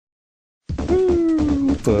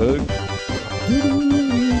the heck?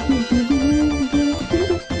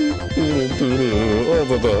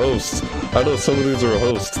 Oh, the host. I know some of these are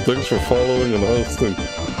hosts. Thanks for following and hosting.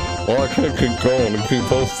 Oh, I can't keep going and keep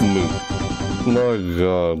hosting me. My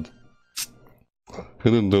god.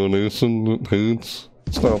 Hidden donation page?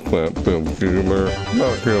 Stop that, damn gamer.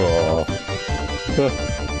 Knock it off.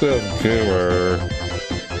 Damn gamer.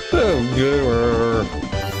 Damn gamer.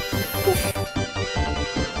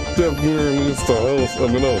 Damn gamer needs to host. I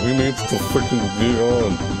mean, no, he needs to freaking get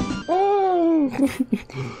on.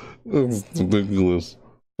 That's ridiculous.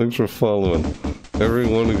 Thanks for following. Every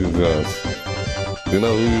one of you guys. You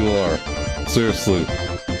know who you are. Seriously.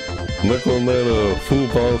 Nickel Netta,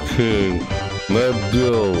 Football King, Mad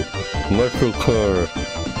Bill, Microcar,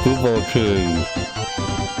 Football King,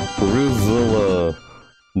 Rizilla,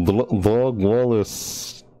 Vlog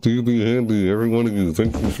Wallace, DB Handy, every one of you,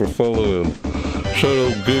 thank you for following. Shadow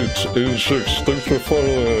Gates, 86, thanks for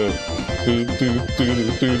following.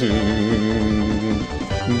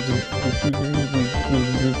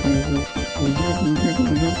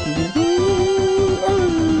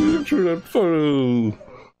 Internet photo.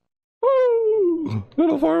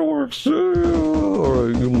 And a fireworks!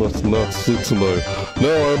 Alright, you must not sleep tonight.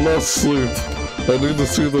 No, I must sleep! I need to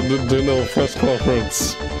see the Nintendo press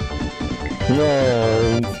conference.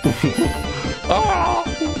 No! Ah!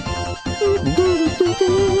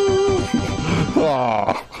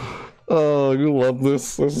 Ah! Oh, you love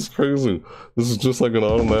this? This is crazy. This is just like an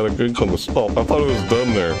automatic income. Oh, I thought it was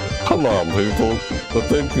done there. Come on, people. But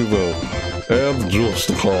thank you, though. And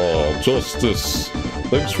Justice.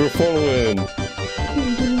 Thanks for following.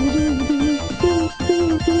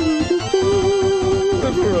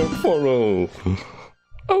 Follow.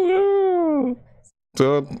 Oh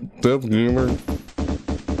yeah. Death Gamer.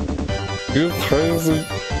 You crazy.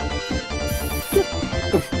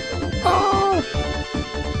 Ah.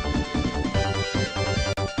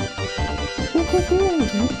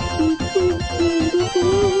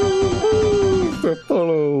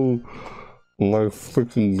 Follow. Life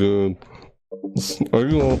freaking good. Are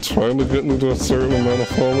you all trying to get me to a certain amount of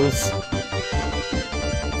followers?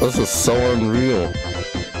 This is so unreal.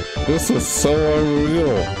 This is so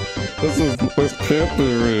unreal. This can't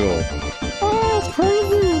be real. Oh, it's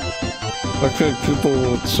crazy. I can't keep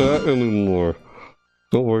on chat anymore.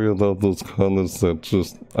 Don't worry about those comments that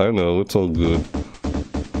just, I know, it's all good.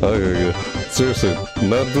 I hear you. Seriously,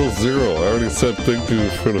 Mad Bill Zero, I already said thank you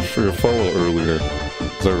for your follow earlier.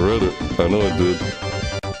 Cause I read it. I know I did.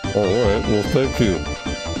 Alright, well thank you.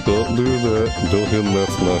 Don't do that. Don't hit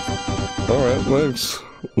that's not. Alright, thanks.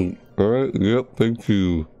 Alright, yep, thank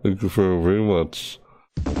you. Thank you very much.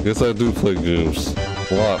 Yes, I do play games.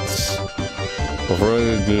 Lots. A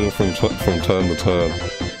variety of games from time to time.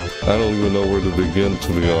 I don't even know where to begin,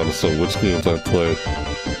 to be honest, on which games I play.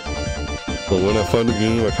 But when I find a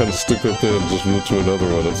game, I kind of stick with it and just move to another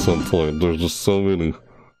one at some point. There's just so many.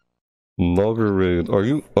 Logger Raid. Are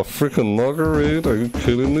you a freaking Logger Raid? Are you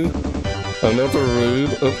kidding me? Another raid?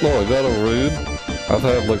 No, I got a raid. I've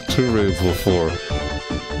had like 2 raids before.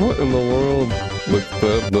 What in the world? Like,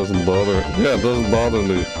 that doesn't bother. Yeah, it doesn't bother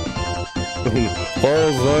me.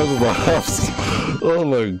 Follow size of the house. Oh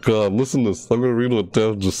my god, listen to this. I'm gonna read what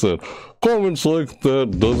Dev just said. Comments like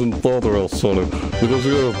that doesn't bother us, Sonic, because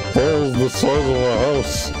you have balls the size of my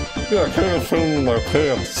house. Yeah, I can't fit in my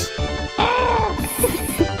pants. Ah!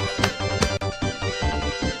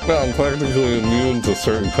 Yeah, I'm practically immune to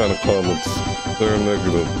certain kind of comments. They're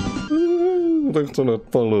negative. Thanks for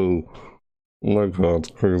that follow. Oh my god,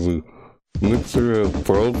 it's crazy. Mixer has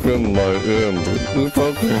broken my end.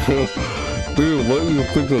 Dude, what do you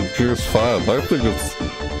think of Gears 5? I think it's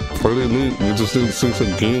pretty neat. We just need to see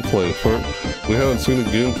some gameplay. We haven't seen the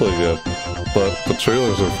gameplay yet, but the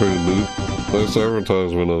trailers are pretty neat. Nice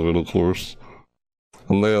advertisement of it, of course.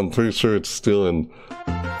 And then I'm pretty sure it's still in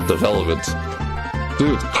development.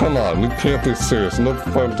 Dude, come on, you can't be serious. Another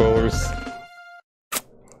 $5.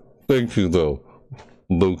 Thank you, though.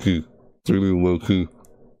 Loki. 3D Loki.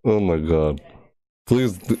 Oh my god.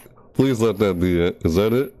 Please let that be it. Is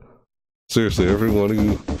that it? Seriously, every one of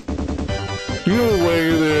you. You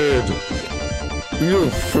waited! You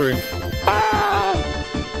freak. Ah!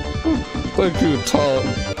 Thank you, Tom.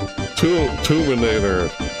 Tuminator.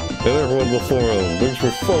 And everyone before him. Thanks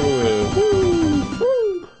for following.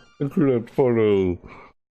 Woo! Thanks for that photo.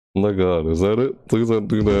 Oh my god, is that it? Please don't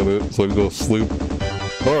do that, so I can go sleep.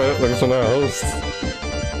 Alright, thanks for that host.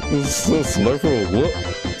 This is Sniper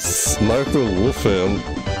Wolfam.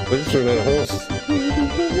 Thanks for that host.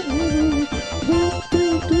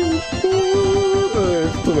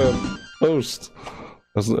 Thanks for that host.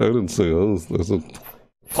 I didn't say host, I said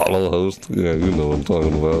Follow host? Yeah, you know what I'm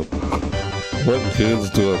talking about. What games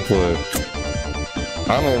do I play?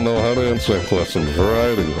 I don't know how to answer that question.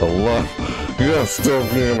 Variety, a lot. Yes, Dev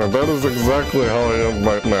Gamer, that is exactly how I am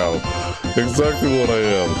right now. Exactly what I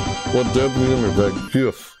am. What Dev Gamer, that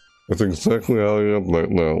GIF. That's exactly how I am right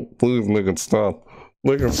now. Please make it stop.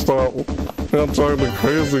 Make it stop. I'm trying to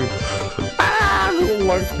crazy. Ah!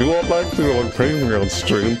 You won't like to go crazy on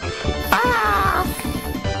stream. Ah!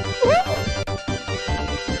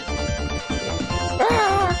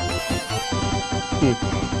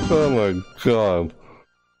 Oh my god.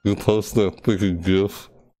 You post that freaking GIF?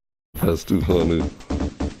 That's too funny.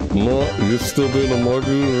 You still doing a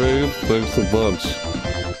Margu raid? Thanks a bunch.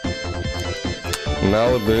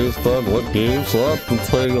 Nowadays, dog, what games? Well, I've been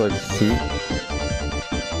playing like,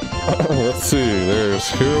 let's see, there's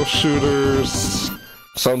hero shooters,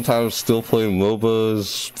 sometimes still playing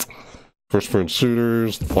MOBAs, first-person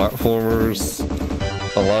shooters, platformers,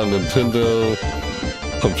 a lot of Nintendo,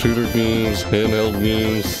 computer games, handheld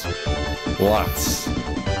games, lots.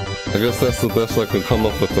 I guess that's the best I can come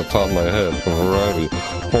up with the top of my head, a variety.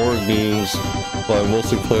 Horror games, but I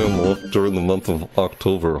mostly play them during the month of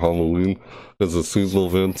October, Halloween, as a seasonal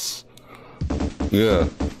events. Yeah,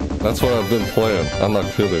 that's what I've been playing, I'm not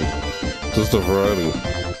kidding. Just a variety.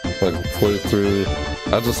 Like, play through.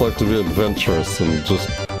 I just like to be adventurous and just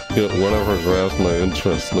get whatever grabs my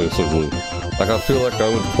interest, basically. Like, I feel like I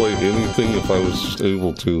would play anything if I was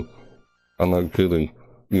able to. I'm not kidding.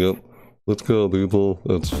 Yep. Let's go, people.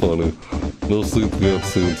 That's funny. No sleep yet,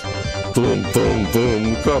 since. Boom, boom,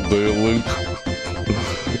 boom. God damn, Link.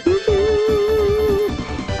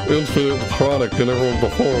 Infinite Chronic and everyone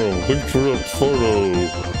before him. Picture up photo.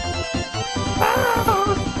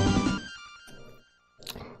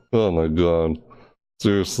 Oh my god.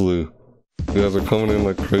 Seriously. You guys are coming in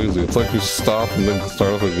like crazy. It's like you stop and then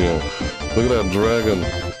start up again. Look at that dragon.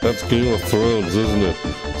 That's Game of Thrones, isn't it?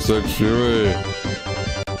 Sex Fury.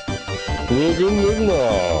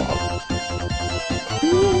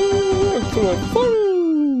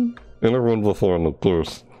 And everyone before him, of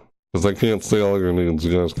course. Because I can't say all your names,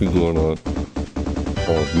 you guys keep going on.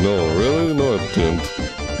 Oh no, really? No, I didn't.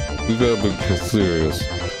 You gotta be serious.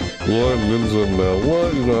 Lord Ninja now,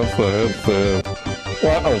 what? You got the headband.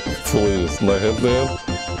 Wow, please. My headband?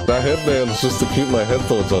 That headband is just to keep my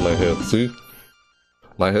headphones on my head, see?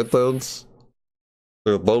 My headphones?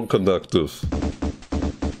 They're bone conductive.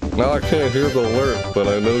 Now I can't hear the alert, but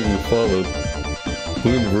I know you followed.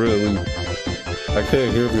 Really? I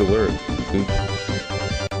can't hear the alert. See?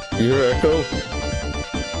 You hear echo?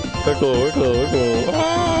 Echo, echo, echo.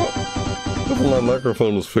 Ah! If my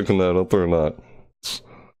microphone is picking that up or not.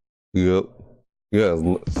 Yep. Yeah,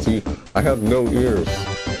 see, I have no ears.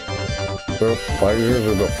 My ears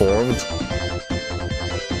are deformed.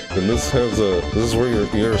 And this is where your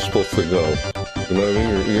ear is supposed to go. You know what I mean?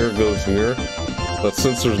 Your ear goes here. But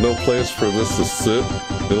since there's no place for this to sit,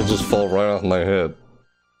 it'll just fall right off my head.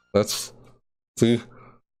 That's, see?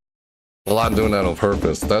 Well, I'm doing that on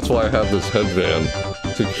purpose. That's why I have this headband,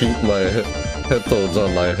 to keep my headphones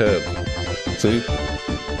on my head. See?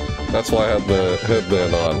 That's why I have the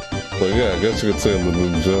headband on. But yeah, I guess you could say I'm the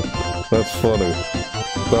ninja. That's funny.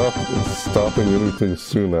 Stop stopping anything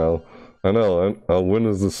soon now. I know, when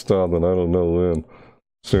is this stopping? I don't know when.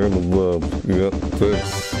 Sharing the love. Yep,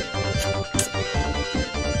 thanks.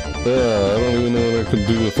 Yeah, I don't even know what I can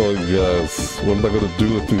do with all you guys. What am I gonna do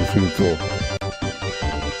with you people?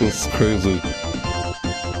 This is crazy.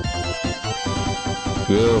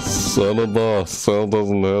 Yes, I'm a boss. Sal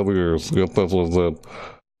doesn't have ears. Yep, that's what I said.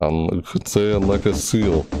 You could say I'm like a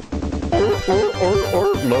seal.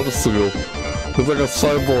 Or not a seal. He's like a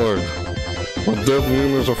cyborg. My dev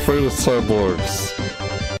gamer's afraid of cyborgs.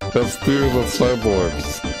 Has fears of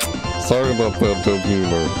cyborgs. Sorry about that, dev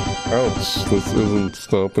gamer. Ouch, this isn't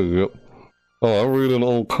stopping yet. Oh, I'm reading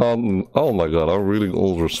old comment. Oh my god, I'm reading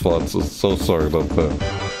old responses. So sorry about that.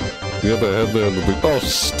 You have a headband to be. Oh,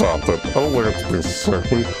 stop it. I don't want it to be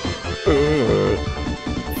silly.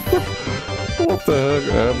 What the heck?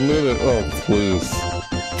 Admit it. Oh, please.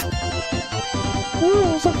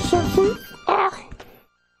 Oh, is that sexy? Ah!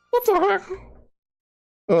 What the heck?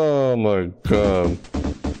 Oh my god.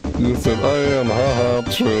 You said, I am, haha,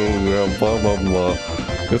 true, yeah, blah blah blah.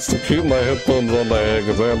 It's to keep my headphones on my head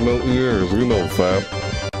because I have no ears, you know, fam.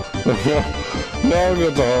 Now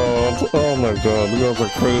you're down. Oh my god, you guys are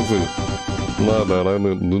crazy. My bad, I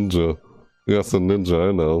meant ninja. Yes, a ninja,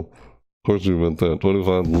 I know. Of course you meant that,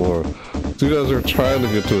 25 more. So you guys are trying to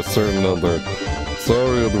get to a certain number.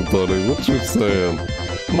 Sorry everybody, what you saying?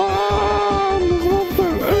 Mom, there's one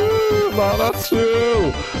thing. No, that's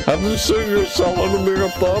you. Have you seen yourself on the bigger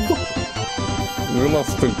thumb?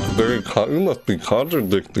 you must be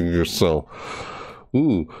contradicting yourself.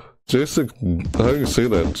 Ooh, Jason, how do you say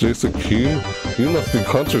that? Jason Keen? You must be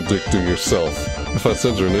contradicting yourself. If I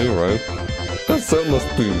said your name right. That must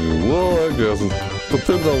be, well, I guess it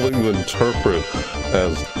depends on what you interpret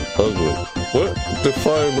as ugly. What?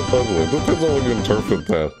 Define ugly. Depends on what you interpret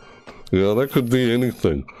that. Yeah, that could be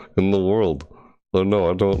anything in the world. Oh no,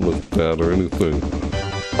 I don't look bad or anything.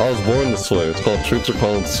 I was born this way. It's called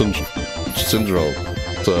Treacher-Collins syndrome.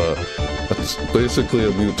 It's basically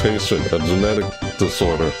a mutation, a genetic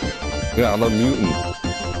disorder. Yeah, I'm a mutant.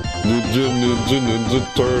 Ninja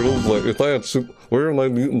Turtles. Like, if I had where are my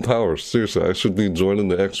mutant powers? Seriously, I should be joining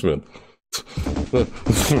the X-Men. Yeah,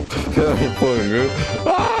 I'm playing it.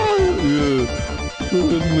 Ah, yeah.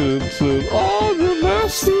 Oh, you're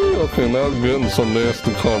nasty! Okay, now I'm getting some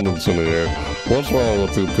nasty comments in the air. What's wrong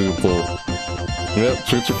with you people? Yeah,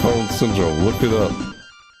 Treacher-Collins syndrome. Look it up.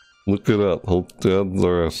 Look it up. Hope dads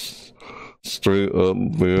are straight up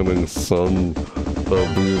banning some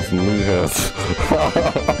of these kneeheads.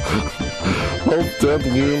 Hope dead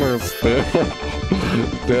gamers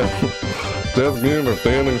dead gamers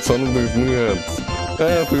banning some of these kneeheads.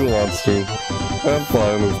 If he wants to. I'm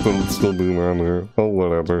fine with them still being around here. Oh,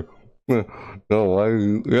 whatever. No,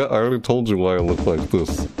 yeah, I already told you why I look like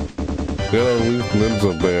this. Yeah, Leaf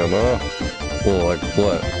Ninja Band, huh? Well, like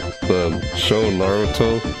what? The show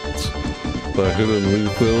Naruto? The Hidden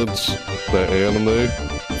Leaf Village? The anime?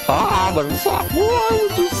 Ah, why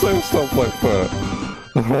would you say stuff like that?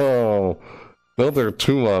 Oh, no, there are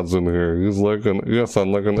two mods in here. He's like yes,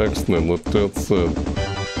 I'm like an X-Men with that said.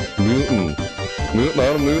 Mutant,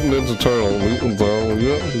 not a mutant Ninja Turtle. Mutants are,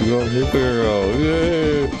 yeah, there,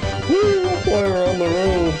 yay! Woo, fire on the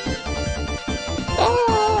road!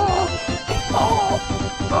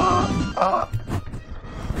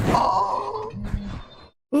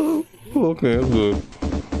 Okay, I'm good.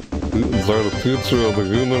 Mutants are the future of the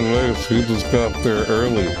human race. He just got there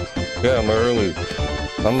early. Yeah, I'm early.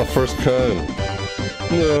 I'm the first kind.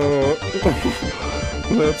 No.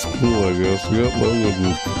 That's cool, I guess. Yep, I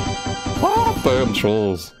wouldn't. Ah, ban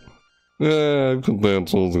trolls. Yeah, I could ban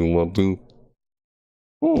trolls if you want to.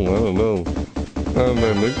 Oh, I don't know. I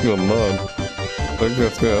mean, make me a mod. I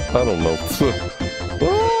guess, yeah, I don't know.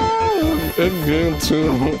 Ah, in game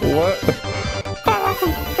too. What?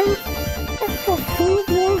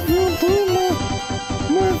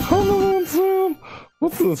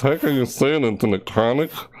 What the heck are you saying, Infinite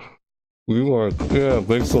Chronic? You are, yeah,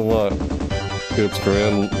 thanks a lot. It's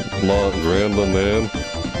Grand Man.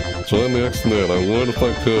 Join the X-Men, I would if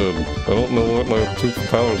I could. I don't know what my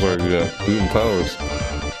powers are yet. Mutant powers.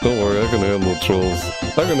 Don't worry, I can handle trolls.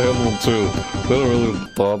 I can handle them too. They don't really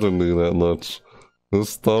bother me that much.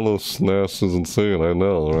 This Thanos Smash is insane, I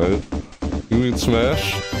know, right? You mean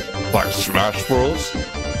Smash? Like Smash Bros?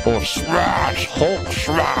 Or Smash! Hulk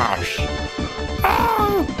Smash! Ah!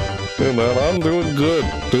 Hey man, I'm doing good.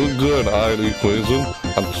 Doing good, ID Equation.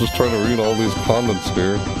 I'm just trying to read all these comments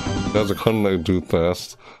here. You guys are coming I do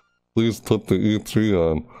fast. Please put the E3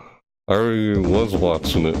 on. I already was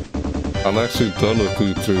watching it. I'm actually done with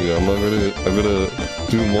E3. I'm gonna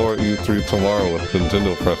do more E3 tomorrow with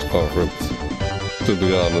Nintendo press conference. To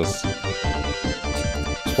be honest.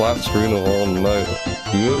 Flat screen of all night.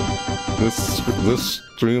 Yeah, this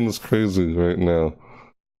stream is crazy right now.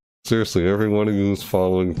 Seriously, every one of you who's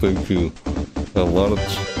following, thank you. A lot of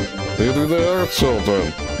maybe they are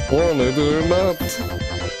children, or maybe they're not.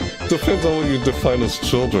 Depends on what you define as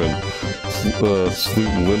children. Sleep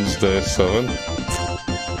Wednesday 7.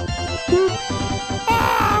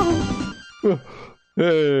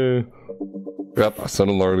 Hey. Yep, I said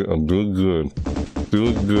I'm already. I'm doing good.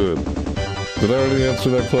 Doing good. Did I already answer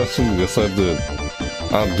that question? Yes, I did.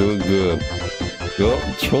 I'm doing good. Yup,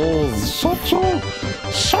 trolls.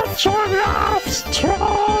 Shut your mouths,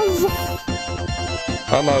 trolls!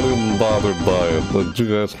 I'm not even bothered by it, but you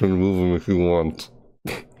guys can remove them if you want.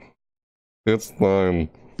 It's fine.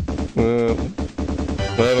 Let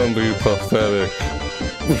them be pathetic.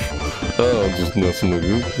 Oh, I'm just messing with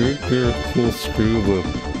you. You're cool, screw the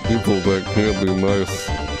people that can't be nice.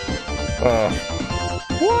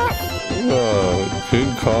 What?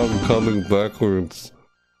 King Kong coming backwards.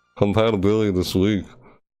 Compatibility this week.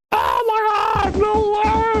 Oh my god, no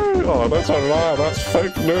way! Oh, that's a lie, that's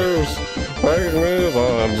fake news! Fake news!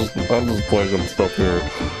 Oh, I'm just playing stuff here.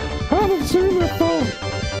 I haven't seen it though!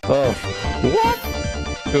 Oh, what?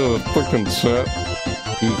 Yeah, the freaking chat.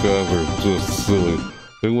 You guys are just silly.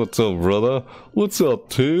 Hey, what's up, brother? What's up,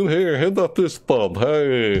 team? Here, hit that fist bump.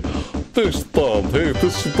 Hey, fist bump. Hey,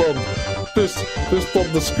 fist bump. Fist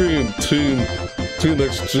bump the screen, team. Team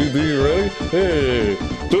XGD, ready? Hey,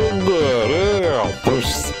 Doing good, yeah.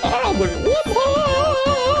 First, I'm like, what?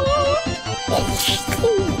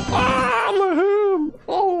 Ah, my hand!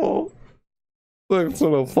 Oh! Thanks for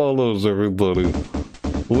the follows, everybody.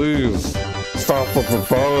 Please, stop with the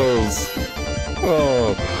follows.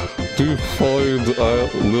 Oh, do find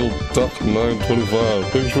Lil Duck 925.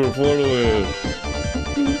 Thanks for following.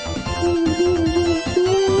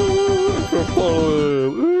 Thanks for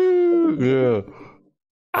following. Yeah.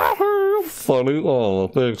 Funny. Oh,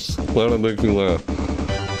 thanks. Glad I make you laugh.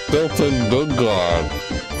 Delton Dugard.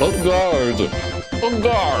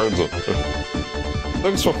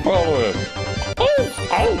 Thanks for following. Oh,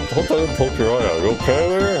 hope I didn't poke your eye out. You okay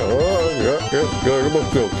there? Yeah, you must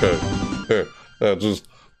be okay. Here, yeah, just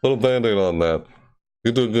little band-aid on that.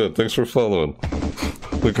 You're doing good. Thanks for following.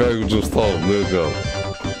 The guy who just followed. There you go.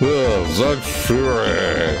 Yeah, Zach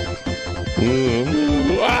Fury.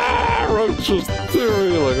 Righteous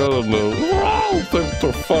Theory. Like, I don't know. Wow, thanks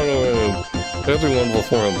for following. Everyone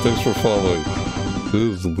before him, thanks for following. It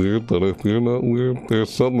is weird that if you're not weird,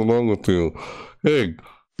 there's something wrong with you. Hey,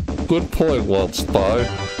 good point, Walt Spy.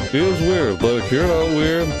 It is weird, but if you're not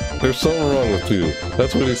weird, there's something wrong with you.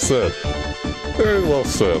 That's what he said. Very well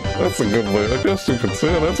said. That's a good way. I guess you could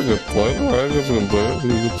say it. That's a good point. Alright, I guess you can say it.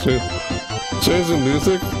 You can change the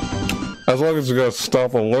music. As long as you guys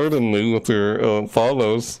stop alerting me with your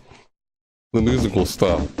follows, the music will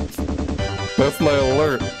stop. That's my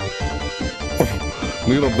alert.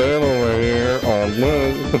 Need a banner right here on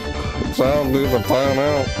look. Sound needs to find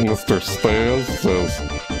out, Mr. Stans says.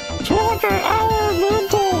 200 hours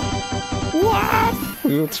mental! What?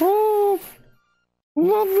 You troll!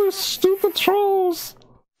 Love these stupid trolls!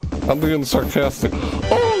 I'm being sarcastic.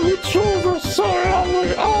 Oh, you trolls are so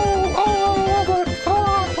ugly! Oh,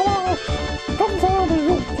 come on,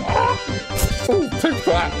 you! Oh, take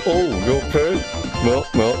that! Oh, you okay? No.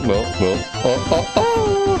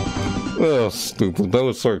 Oh, stupid. That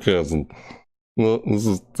was sarcasm. Well, this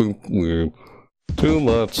is too weird. Too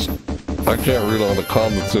much. I can't read all the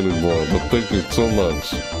comments anymore, but thank you so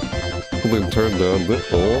much. They turned down the...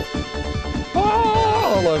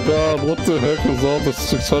 Oh my god, what the heck is all the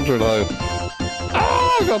 600 hype?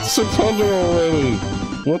 Ah, I got 600 already!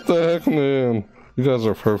 What the heck, man? You guys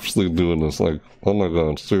are purposely doing this, like, oh my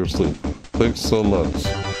god, seriously. Thanks so much.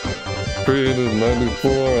 Created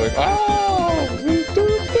 94, like,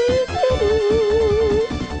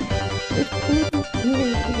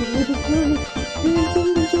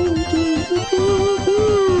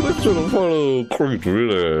 Let's do the photo creep,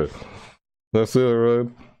 really. That's it, right?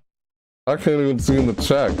 I can't even see in the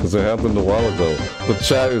chat because it happened a while ago. The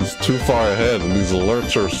chat is too far ahead and these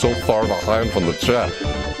alerts are so far behind from the chat.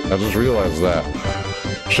 I just realized that.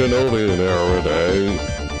 Shinobi in there, eh?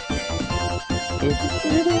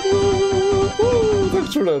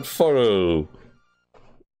 Thanks for that photo.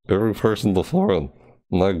 Every person before him.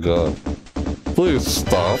 My god. Please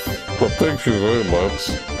stop. But thank you very much.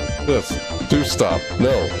 Yes, do stop.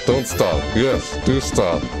 No, don't stop. Yes, do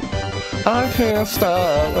stop. I can't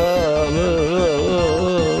stop.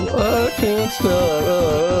 I can't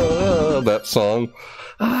stop. That song.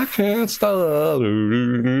 I can't stop.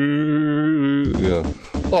 Yeah.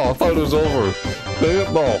 Oh, I thought it was over. Dang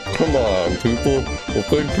it, no. Come on, people. Well,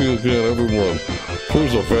 thank you again, everyone.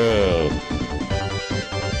 Who's a fan?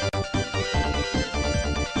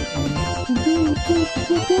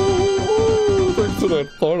 Thanks for that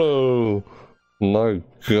photo. My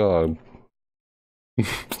god.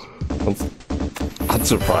 I'm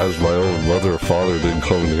surprised my own mother or father didn't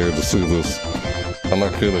come in here to see this. I'm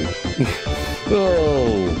not kidding. No,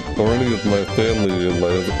 or any of my family in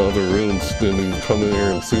my other rooms didn't come in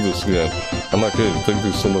here and see this yet. I'm not kidding. Thank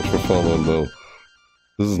you so much for following, though.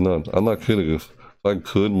 This is not. I'm not kidding. If I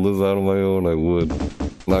could live out on my own, I would.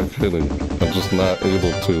 Not kidding. I'm just not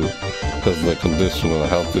able to because of the condition and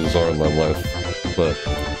how things are in my life. But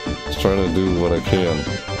just trying to do what I can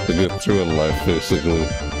to get through in life, basically.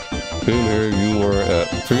 In here, you were at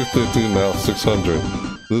 350, now 600.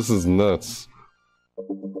 This is nuts.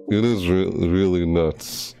 It is really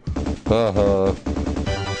nuts. Haha.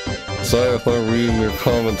 Sorry if I'm reading your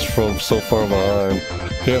comments from so far behind.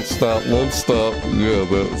 Can't stop, won't stop. Yeah,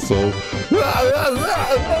 that's so.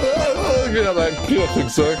 Yeah, that gif,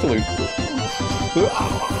 exactly.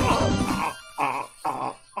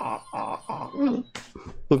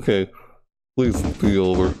 Okay, please be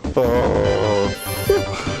over.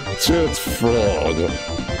 Chance Frog.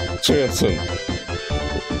 Chanson.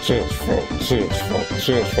 Chance Frog. Chance Frog.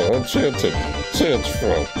 Chance Frog. I'm chanting. Chance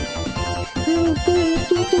Frog.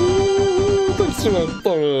 Thanks for that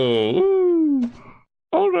photo.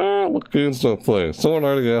 Oh no, what games do I play? Someone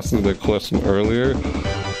already asked me that question earlier.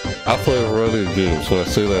 I play a variety of games. When I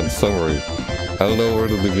say that in summary, I don't know where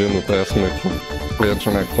to begin with answering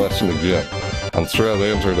that question again. I'm sure I've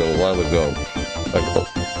answered it a while ago. Like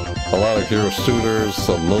a lot of hero shooters,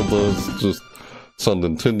 some MOBAs, just some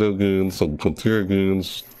Nintendo games, some computer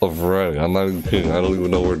games, a variety. I'm not even kidding. I don't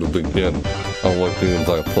even know where to begin on what games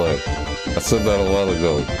I play. I said that a while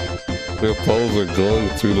ago. Their polls are going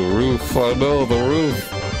through the roof. I know, the roof.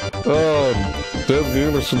 Oh, Dead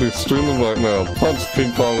Gamer should be streaming right now. Punch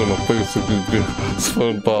King Kong in the face if you get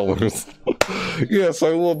 $7. Yes,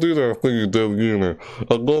 I will do that thing, you Dead Gamer.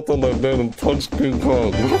 I'll go up on my bed and punch King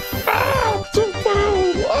Kong.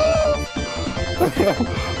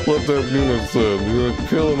 What Dead Gamer said, you're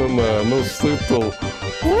killing him, man. No sleep till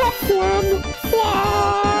Rufflin.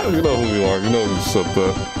 You know who you are, you know who said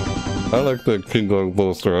that. I like that King Kong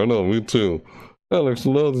poster, I know, me too. Alex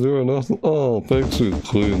loves you enough. Oh, thanks you,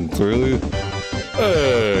 Queen. Really?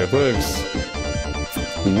 Hey, thanks.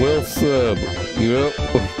 Well said. Yep.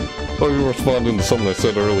 Oh, you're responding to something I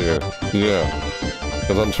said earlier. Yeah.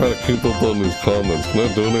 Because I'm trying to keep up on these comments. Can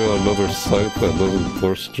I donate on another site that doesn't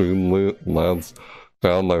force Streamlabs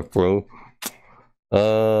down my throat?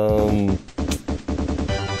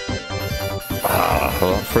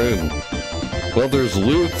 Friend. Well, there's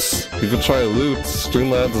Loots. You can try Loots.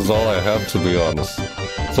 Streamlabs is all I have, to be honest.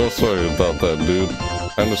 So sorry about that, dude.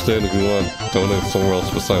 I understand if you want to donate somewhere else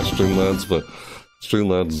besides Streamlabs, but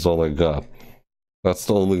Streamlabs is all I got. That's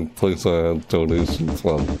the only place I have donations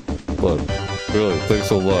from. But, really,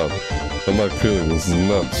 thanks a lot. I'm not kidding, this is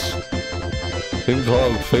nuts. King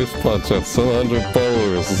Kong face punch at 700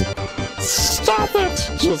 followers. Stop it!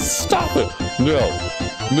 Just stop it! No.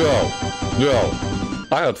 No. No.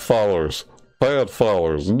 I had followers.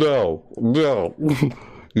 No.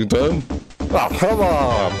 You done? Oh, come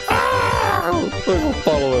on! Ah!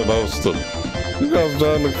 Follow that Austin. You guys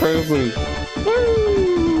driving me crazy.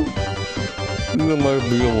 Woo! It might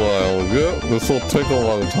be a while. Yeah, this will take a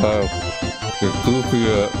long time. You're goofy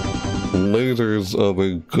at lasers of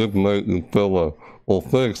a good night, fella. Well,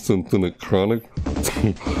 thanks, Infinite Chronic.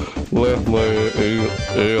 Left my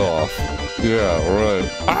A off. Yeah, right.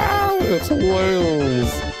 Ah! It's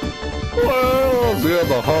Wales! Well, yeah,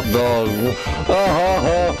 the hot dog.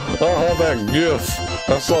 That gif.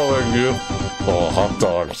 I saw that gif. Oh, hot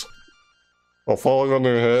dogs. Are falling on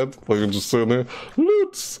their head, like you're just sitting there.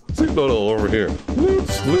 Loots! See, no, over here.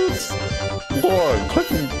 Loots! Boy,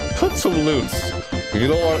 click some loots. You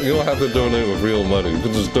don't have to donate with real money. You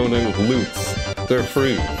can just donate with loots. They're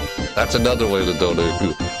free. That's another way to donate if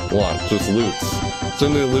you want. Just loots.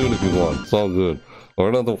 Send me a loot if you want. It's all good.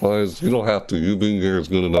 Or otherwise, you don't have to. You being here is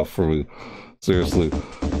good enough for me. Seriously.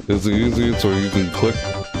 It's the easiest, or you can click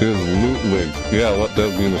his loot link. Yeah, what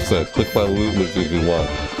Dev Gamer said. Click my loot link if you want.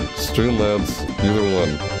 Streamlabs, either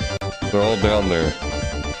one. They're all down there.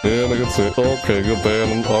 And I can say, okay, go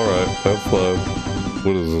ban them. Alright, that's fine.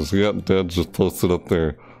 What is this? Yep, Dead just posted up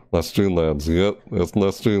there. My Streamlabs. Yep, that's my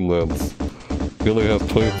Streamlabs. He only has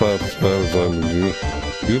 25 subscribers on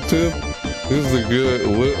YouTube. He's to get it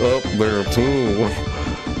lit up there too.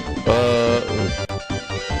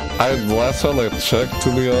 Last time I checked, to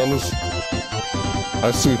be honest,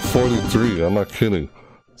 I see 43. I'm not kidding.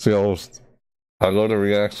 See, I go to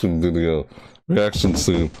reaction video, reaction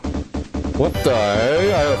scene. What the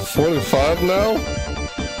hey? I have 45 now?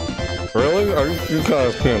 Really? You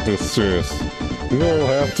guys can't be serious. You don't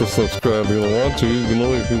have to subscribe if you don't want to. You can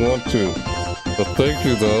only if you want to. But thank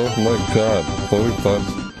you though. My God, 45.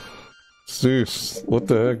 Jeez, what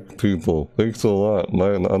the heck, people? Thanks a lot,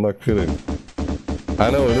 man. I'm not kidding. I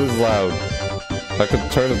know it is loud. I can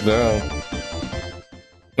turn it down.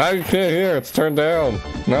 Now you can't hear. It's turned down.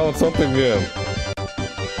 Now it's up again.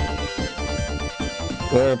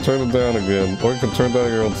 There, turn it down again. Or you can turn down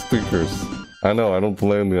your own speakers. I know. I don't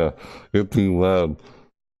blame you. It's too loud.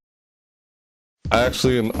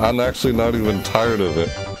 I'm actually not even tired of it.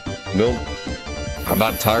 Nope. I'm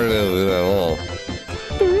not tired of it at all.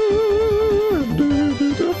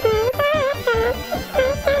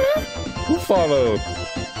 Follow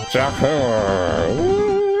Jack Hammer.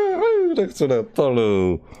 Thanks for that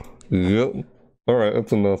follow. Yep. Alright,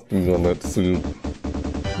 that's enough to be on that soon.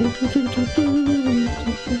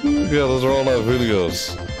 Yeah, those are all my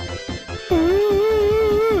videos.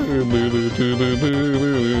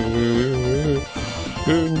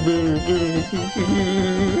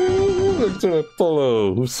 Thanks for that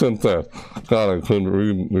follow. Who sent that? God, I couldn't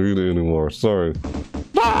read it anymore. Sorry.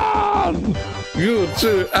 You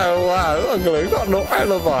too, ugly, got no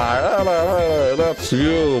alibi. That's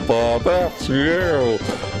you, Bob, that's you.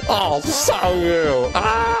 Oh, so you.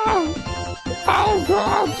 Oh,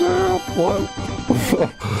 God, what?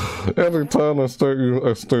 Every time I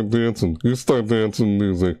start dancing. You start dancing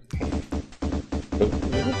music.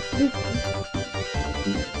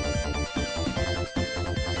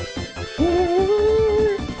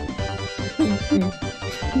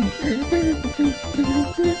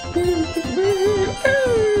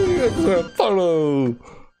 Photo.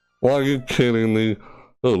 Why are you kidding me?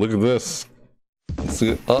 Oh, look at this. See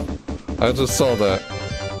it? Oh, I just saw that.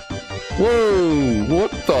 Whoa!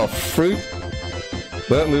 What the freak?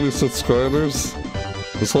 That many subscribers?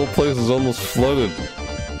 This whole place is almost flooded.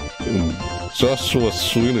 Joshua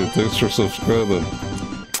Sweeney, thanks for subscribing.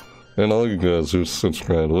 And all you guys who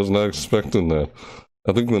subscribed. Was not expecting that.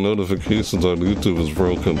 I think the notifications on YouTube is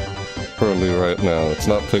broken currently right now. It's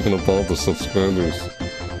not picking up all the subscribers.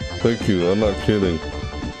 Thank you, I'm not kidding.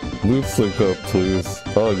 Loots link up, please.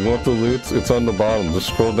 Oh, you want the loots? It's on the bottom. Just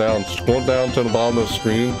scroll down to the bottom of the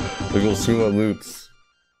screen, and you'll see my loots.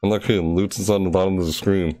 I'm not kidding, loots is on the bottom of the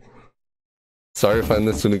screen. Sorry if I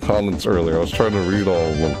missed any comments earlier, I was trying to read all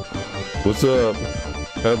of them. What's up?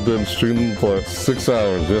 I've been streaming for like 6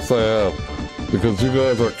 hours, yes I have. Because you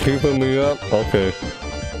guys are keeping me up? Okay.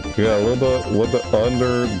 Yeah, a little bit with the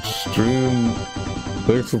under stream.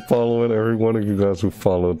 Thanks for following every one of you guys who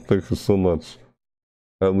followed. Thank you so much.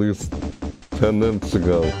 At least 10 minutes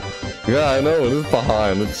ago. Yeah, I know, it is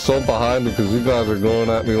behind. It's so behind because you guys are going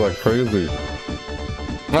at me like crazy.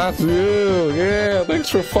 That's you! Yeah, thanks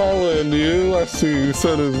for following you. I see you. You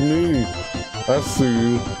said it's me. I see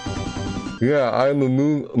you. Yeah, I'm the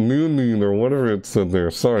Moonin or whatever it said there.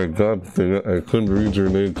 Sorry, god dang it. I couldn't read your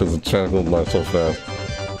name because it channeled my so fast.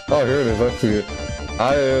 Oh, here it is. I see it.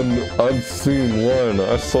 I am Unseen One.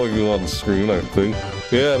 I saw you on the screen, I think.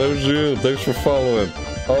 Yeah, there's you. Thanks for following.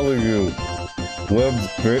 All of you. Webs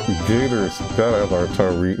Gators. God, I have a hard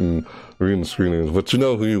time reading the screen names. But you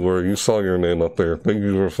know who you were. You saw your name up there. Thank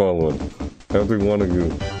you for following. Every one of you.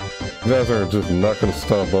 You guys are just not going to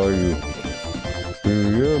stop, are you?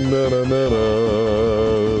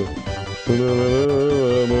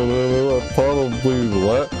 Probably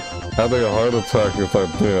what? Having a heart attack if I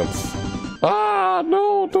dance. Ah,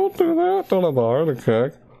 no, don't do that. Don't have a heart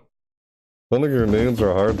attack. None of your names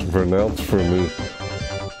are hard to pronounce for me.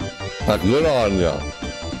 Good on ya.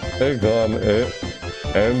 Hey, gone,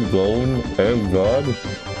 and God.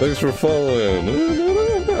 Thanks for following.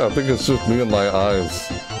 I think it's just me and my eyes.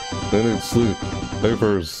 They need sleep.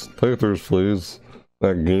 Papers, please.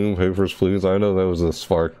 That game, papers, please. I know that was a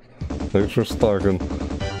spark. Thanks for stalking.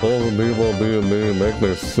 All the people being mean make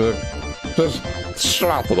me sick. Just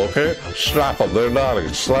slap them, okay? Slap them, they're naughty.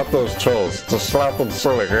 Slap those trolls. Just slap them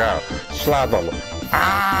silly, yeah. Slap them.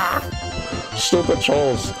 Ah! Stupid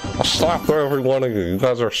trolls. I slapped every one of you. You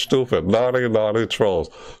guys are stupid. Naughty trolls.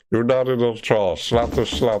 You're naughty little trolls. Slap them.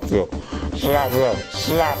 Slap them. Slap.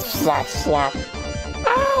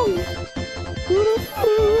 Ow!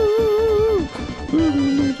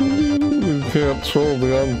 You can't troll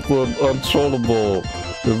the untrollable.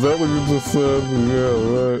 Is that what you just said? Yeah,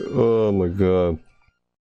 right. Oh my god.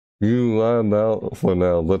 You line out for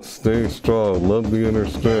now. Let's stay strong. Love the inner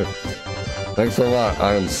strength. Thanks a lot,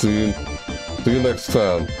 I am seen. See you next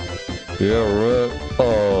time. Yeah, right.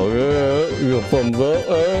 Oh, yeah. Your thumbs up.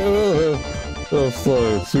 That's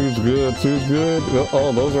like, too good.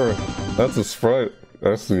 Oh, those are, that's a Sprite.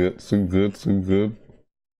 I see it. Too good.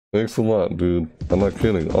 Thanks a lot, dude. I'm not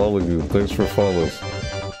kidding. All of you. Thanks for following.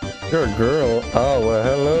 You're a girl. Oh, well,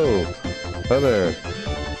 hello. Hi there.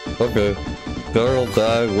 Okay. Girl,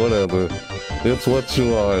 guy, whatever. It's what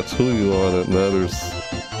you are. It's who you are that matters.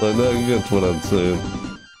 But now you get what I'm saying.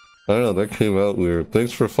 I don't know, that came out weird.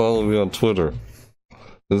 Thanks for following me on Twitter.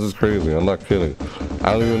 This is crazy. I'm not kidding.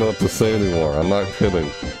 I don't even know what to say anymore. I'm not kidding.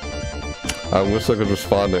 I wish I could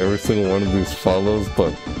respond to every single one of these follows,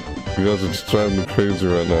 but you guys are just driving me crazy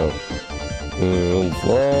right now.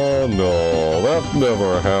 Oh no, that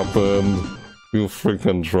never happened. You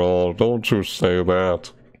freaking troll. Don't you say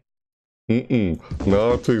that.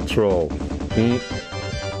 Naughty troll.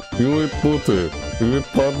 You eat booty. You eat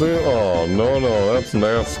putty? Oh, no, that's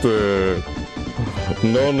nasty.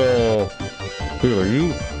 No. Dude, are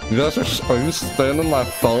you guys are you spamming my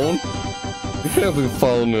phone? You can't be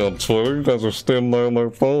following me on Twitter. You guys are spamming by my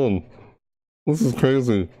phone. This is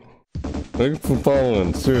crazy. Thanks for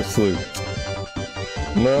following, seriously.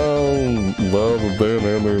 No, the damn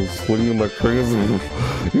hammer is swinging like crazy.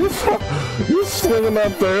 You swinging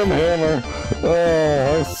that damn hammer.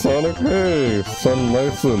 Oh, hi Sonic. Hey, Sun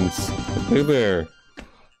License. Hey there.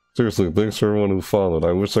 Seriously, thanks for everyone who followed.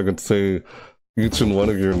 I wish I could say each and one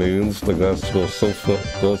of your names. The guys goes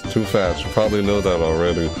too fast. You probably know that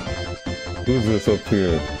already. Who's this up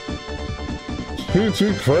here?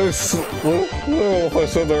 PG Christ! I don't know if I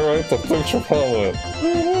said that right, but thanks for following.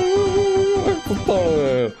 Thanks for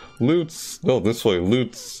following. Loots. No, this way,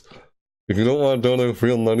 loots. If you don't want to donate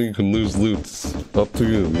real money, you can lose loots. Up to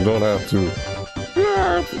you. You don't have to.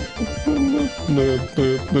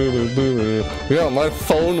 Yeah, my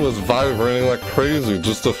phone was vibrating like crazy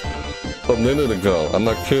just a minute ago. I'm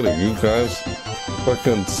not kidding. You guys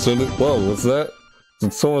fucking send it. Whoa, what's that?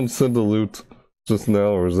 Did someone send a loot just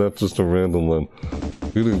now, or is that just a random one?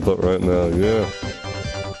 Eating butt right now, yeah.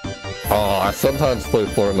 Oh, I sometimes play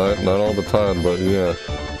Fortnite, not all the time, but yeah.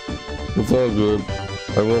 It's all good.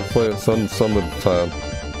 I will play it some of the time.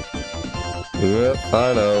 Yep,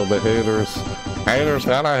 I know, the haters. Haters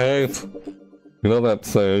gotta hate. You know that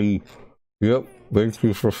saying? Yep, thank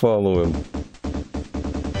you for following.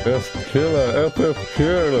 Yes, Killer, FF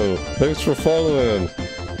Killer, thanks for following.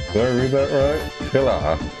 Did I read that right?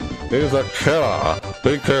 Killer. He's a killer.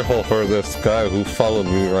 Be careful for this guy who followed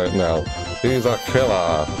me right now. He's a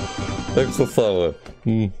killer. Thanks for following.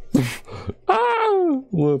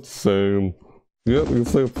 Let's see. Yep, you can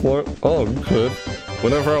play Fort. Oh, you could.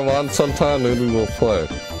 Whenever I'm on sometime, maybe we'll play.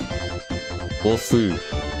 We'll see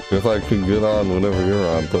if I can get on whenever you're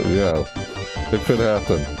on, but yeah, it could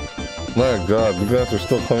happen. My god, you guys are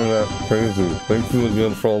still coming out crazy. Thank you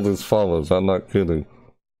again for all these follows, I'm not kidding.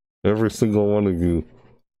 Every single one of you.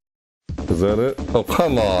 Is that it? Oh,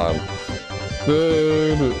 come on!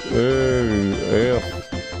 Dude, hey,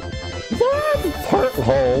 Part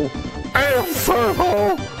hole! Answer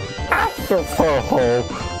hole! After hole!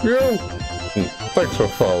 You! Thanks for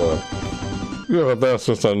following. Yeah, that's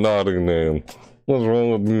just a naughty name. What's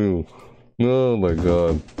wrong with you? Oh my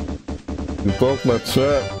god. You broke my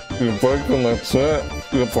chat. You're breaking my chat.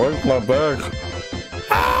 You broke my back.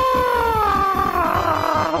 Ah!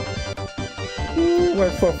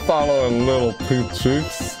 Thanks for following, little pink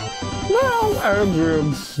cheeks. No,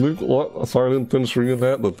 Adrian Sneak. What? Sorry, I didn't finish reading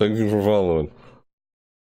that, but thank you for following.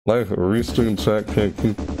 Like, restream chat can't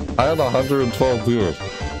keep. I had 112 viewers.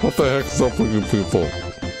 What the heck is up with you people?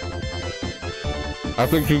 I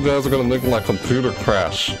think you guys are gonna make my computer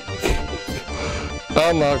crash.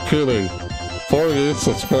 I'm not kidding. 48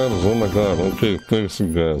 subscribers, oh my god. Okay, thanks you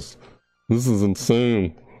guys. This is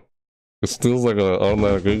insane. It feels like an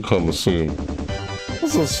automatic income machine.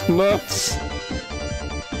 This is nuts.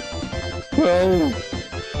 No.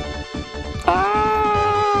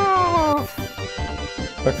 Ah!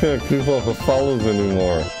 I can't keep up with follows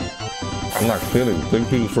anymore. I'm not kidding.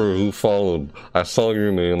 Thank you for who followed. I saw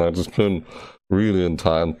your name, I just couldn't read it in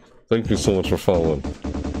time. Thank you so much for following.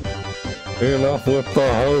 Enough with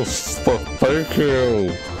the hosts, but thank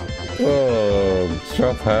you.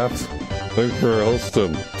 Chop Hat, thanks for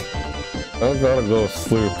hosting. I gotta go to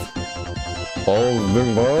sleep. Balls,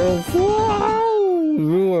 big balls. Wow!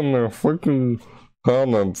 You and their freaking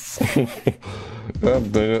comments.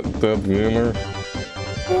 God dang it, Dead Gamer.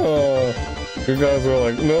 You guys are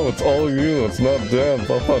like, no, it's all you, it's not Deb.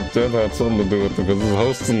 I thought Deb had something to do with it because he was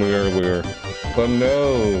hosting me earlier. But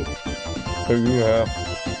no, you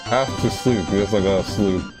have to sleep. Yes, I gotta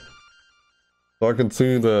sleep. So I can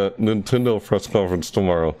see the Nintendo press conference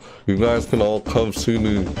tomorrow. You guys can all come see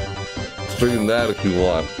me stream that if you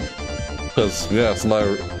want. Because, yeah, it's my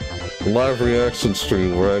live reaction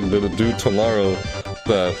stream where I'm gonna do tomorrow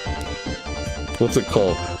that... What's it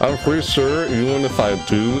called? I'm pretty sure even if I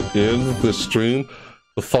do end the stream,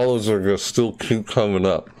 the follows are gonna still keep coming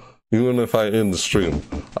up. Even if I end the stream.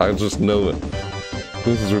 I just know it.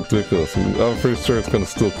 This is ridiculous. I'm pretty sure it's gonna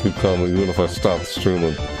still keep coming even if I stop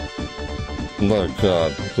streaming. My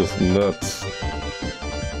god, just nuts.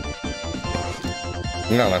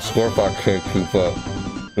 Yeah, my Scorpot can't keep up.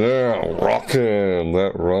 Yeah, rockin'!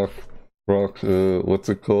 That rock, what's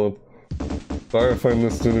it called? Sorry if I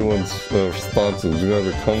missed anyone's responses. You guys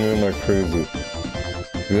are coming in like crazy.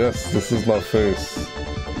 Yes, this is my face.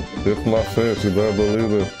 It's my face, you better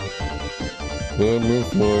believe it. Good move,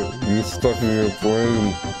 boy. You stuck in your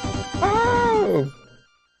brain. Ah!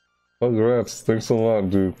 Congrats. Thanks a lot,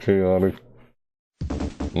 dude. Chaotic.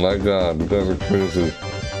 My god, you guys are crazy.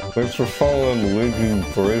 Thanks for following Linking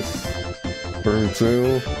Brace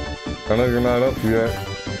 32. I know you're not up yet.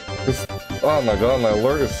 Oh my god, my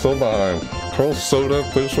alert is so behind. Pearl Soda,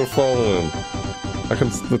 thanks for following.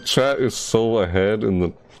 The chat is so ahead and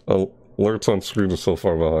the alerts on screen are so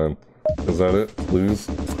far behind. Is that it, please?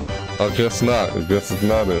 I guess not. I guess it's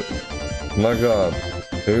not it. My god.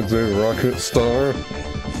 AJ Rocket Star.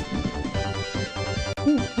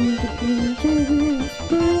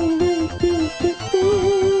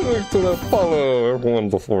 Thanks for that follow, everyone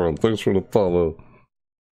before him. Thanks for the follow.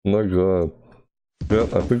 My god.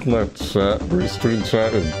 Yep, I think my chat, restream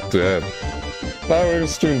chat is dead. My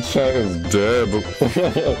restream chat is dead.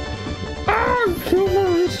 Kill my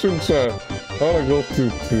restream chat. I wanna go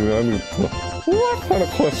through any... What kind of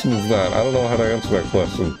question is that? I don't know how to answer that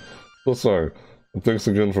question. So sorry. And thanks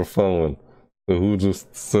again for following. Who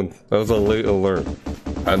just sent... That was a late alert.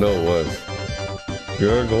 I know it was.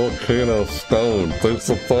 Greg Volcano Stone, thanks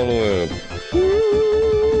for following.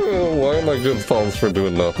 Why am I getting follows for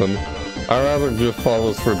doing nothing? I'd rather give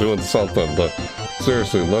follows for doing something, but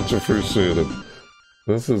seriously, much appreciated.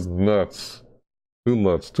 This is nuts. Too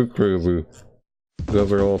much, too crazy. You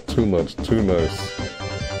guys are all too much, too nice.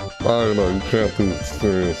 I don't know, you can't be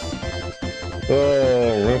serious.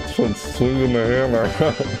 Oh, Richard swinging the hammer.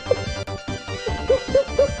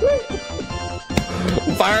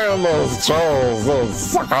 Damn those trolls, those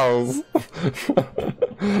suckers!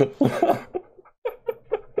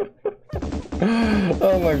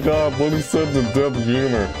 Oh my god, what he said to Dead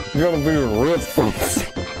Gamer. You're gonna be rich from...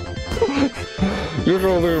 You're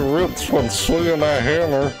gonna be rich from swinging that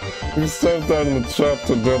hammer. He said that in the chat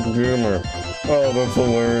to Dead Gamer. Oh, that's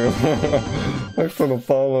hilarious. Thanks for the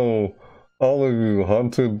follow. All of you,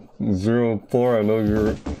 Haunted04, I know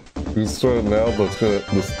you started now, but the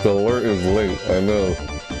alert is late, I know.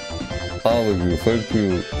 All of you, thank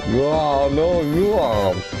you. Oh, no, you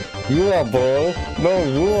are, bro. No,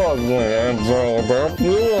 you are going, Angel,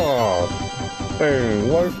 you are. Hey,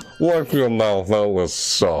 wipe your mouth out with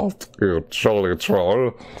salt, you trolly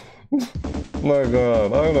troll. My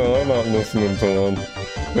god, I know, I'm not listening to him.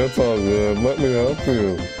 It's all good, let me help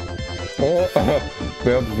you. Oh,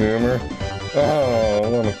 Dead Gamer.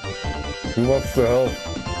 Oh, who wants to help?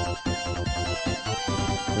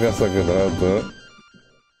 I guess I could add that.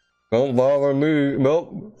 Don't bother me.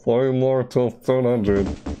 Nope. 40 more till 700.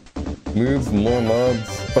 Needs more mods.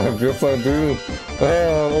 I guess I do.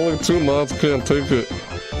 Only 2 mods can't take it.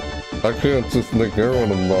 I can't just make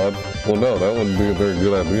everyone a mod. Well, no, that wouldn't be a very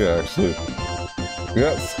good idea, actually.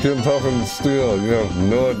 Yeah, Skin Tougher than Steel. You have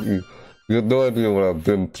no idea. You have no idea what I've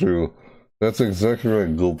been through. That's exactly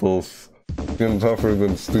right, Gooples. Skin tougher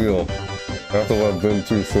than steel. After what I've been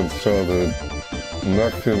through since childhood. I'm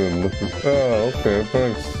not kidding. Oh, okay,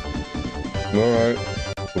 thanks. Alright.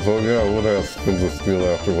 So yeah, I would have skins of steel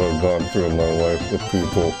after what I've gone through in my life with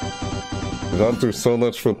people. I've gone through so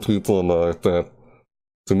much with people in my life that,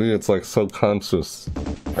 to me, it's like subconscious.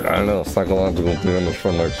 Like, I don't know, psychological damage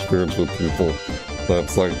from my experience with people.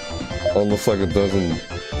 That's like, almost like it doesn't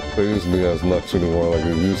faze me as much anymore like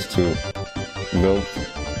it used to. Nope.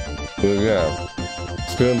 But yeah,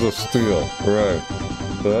 skins of steel, right.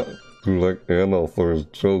 Do like Anno for his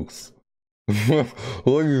jokes.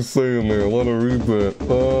 What are you saying there? I wanna read that.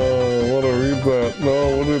 I wanna read that.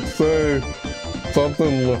 No, what did it say?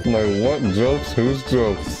 Something with my what jokes? Whose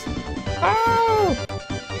jokes? Ah!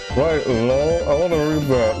 Right, no, I wanna read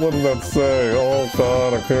that. What did that say? Oh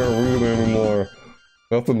god, I can't read it anymore.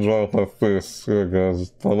 Nothing's wrong with my face. Yeah,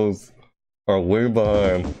 guys, follows are way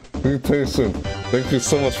behind. Be patient. Thank you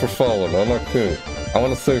so much for following. I'm not kidding. I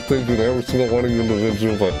want to say thank you to every single one of you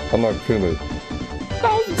individuals, but I'm not kidding.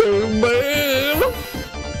 Don't do it, man!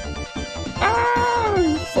 Ah!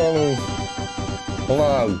 Follow. Hold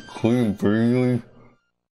on, Queen Breely.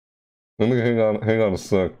 Let me hang on a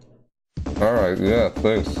sec. Alright, yeah,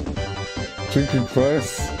 thanks. Cheeky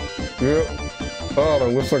Christ. Yep. Oh,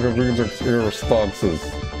 I wish I could read your responses.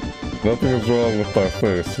 Nothing is wrong with my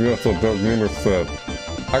face. Yes, what Doug Gamer said.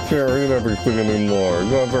 I can't read everything anymore. You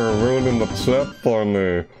guys are ruining the chat for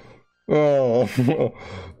me. Oh,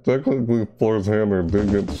 technically Thor's hammer did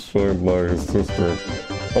get destroyed by his sister.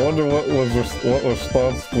 I wonder what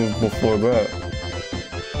response was before that.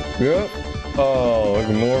 Yep. Oh,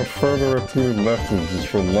 ignore further repeated messages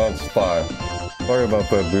from non-spy. Sorry about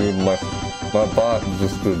that, dude. My bot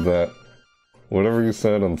just did that. Whatever you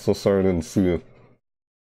said, I'm so sorry I didn't see it.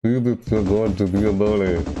 See that you're going to be a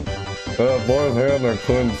bully. Boy's hand I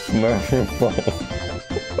couldn't snap your phone.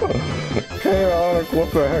 Chaotic,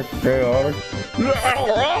 what the heck, chaotic?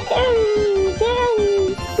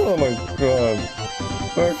 Oh my god.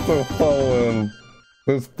 Thanks for following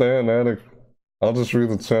this Dan Addict. I'll just read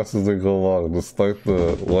the chats as they go along, despite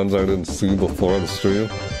the ones I didn't see before the stream.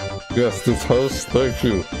 Yes, this host, thank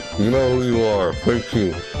you. You know who you are, thank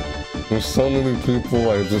you. There's so many people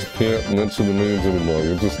I just can't mention the names anymore.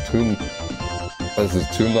 You're just too... This is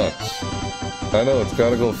too much. I know, it's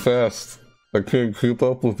gotta go fast. I can't keep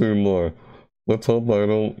up with you anymore. Let's hope I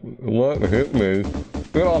don't... What? Hit me?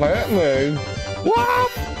 You don't hit me!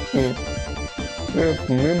 What? It's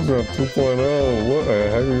Ninja 2.0. What the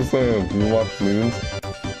heck are you saying? Do you watch memes?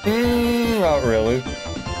 Not really.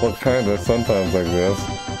 Well, kinda, sometimes I guess.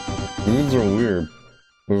 Memes are weird.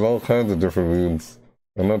 There's all kinds of different memes.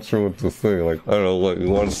 I'm not sure what to say. Like, I don't know, what, you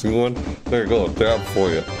want to see one? There you go, dab for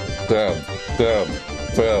you. Dab, dab,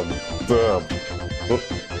 dab, dab. Oh,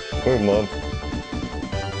 hey, Mom.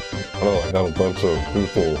 Oh, I got a bunch of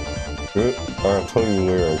people. I'll tell you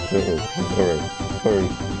later.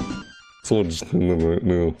 Alright. Someone just came in right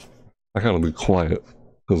now. I gotta be quiet,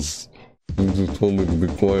 because you just told me to be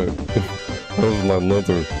quiet. That was my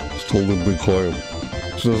mother. She told me to be quiet.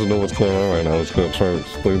 She doesn't know what's going on right now. I was gonna try to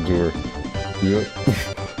explain to her. Yep.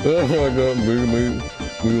 Oh my god,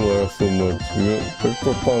 we laugh so much. Yep. Thanks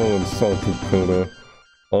for following South Dakota.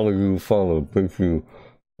 All of you followed, thank you.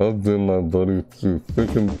 I've been my buddy through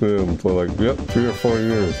thick and thin for like, yep, 3 or 4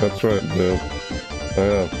 years. That's right, man.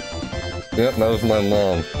 Yep, that was my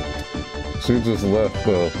mom. She just left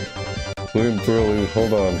though. We didn't really,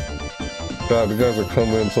 hold on. God, you guys are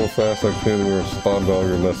coming in so fast I can't even respond to all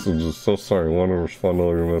your messages. So sorry, I want to respond to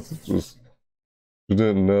all your messages. You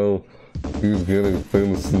didn't know he's getting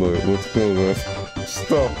famous tonight. Let's go, guys.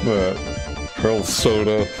 Stop that. Pearl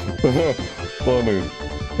Soda. Funny.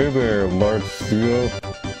 Hey there, Marcio.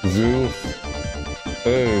 Zoo.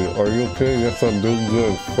 Hey, are you okay? Yes, I'm doing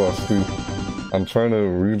good, Frosty. I'm trying to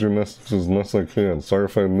read your messages as much as I can. Sorry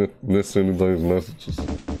if I miss anybody's messages.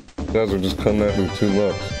 You guys are just coming at me too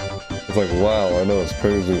much. It's like, wow, I know, it's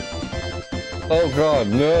crazy. Oh god,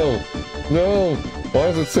 no! No! Why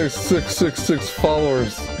does it say 666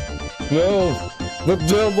 followers? No! The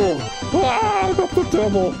devil! Ah, I got the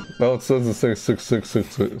devil! Now it says it says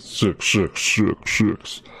 666.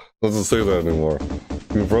 666. Doesn't say that anymore.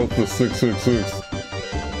 You broke the 666.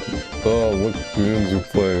 Oh, what games you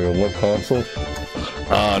play on what console?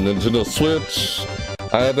 Nintendo Switch.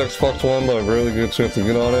 I had Xbox One, but I rarely get a chance to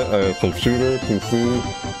get on it. I have computer, PC,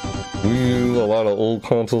 Wii U, a lot of old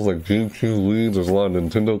consoles like GameCube, Wii. There's a lot of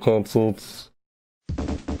Nintendo consoles.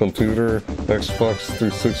 Computer, Xbox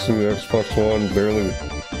 360, Xbox One.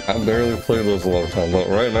 I barely play those a long time. But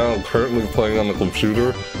right now, I'm currently playing on the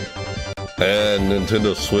computer and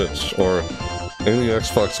Nintendo Switch, or any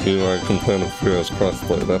Xbox game I can play on the computer as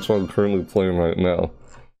crossplay. That's what I'm currently playing right now.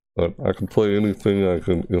 But I can play anything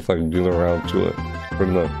if I can get around to it.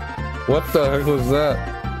 Pretty much. What the heck was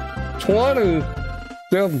that? 20!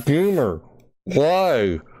 Damn gamer!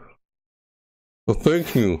 Why? Well,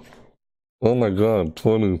 thank you. Oh my god,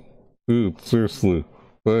 20. Dude, seriously.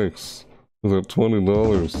 Thanks. Is that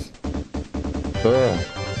 $20?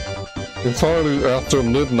 It's already after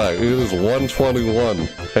midnight. It is 1:21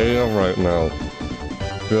 AM right now.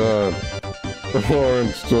 God.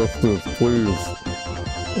 Orange Justice, please.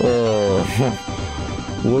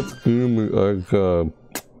 What's game God.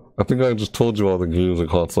 I think I just told you all the games and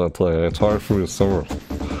consoles I play. It's hard for me to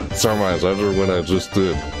summarize after what I just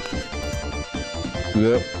did.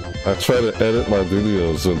 Yep. I try to edit my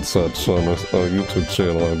videos and such on my YouTube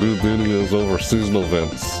channel. I do videos over seasonal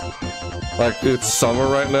events. Like, it's summer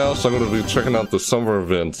right now, so I'm going to be checking out the summer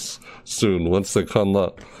events soon, once they come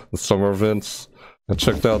up. The summer events. I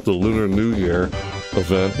checked out the Lunar New Year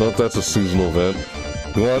event. Not that's a seasonal event.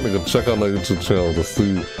 You want to go check out my YouTube channel to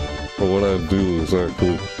see what I do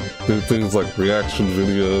exactly. Do things like reaction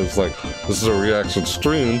videos, like, this is a reaction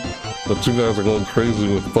stream, but you guys are going crazy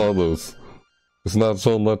with follows. It's not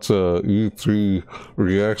so much a E3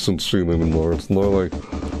 reaction stream anymore, it's more like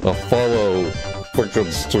a follow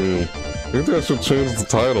freaking stream. Maybe I should change the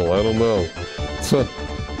title, I don't know. It's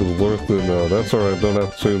worth it now. That's alright, don't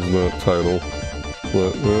have to change the title.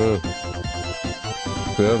 But,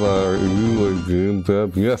 Dev, are you a game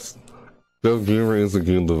dev? Yes, Dev Gamer is a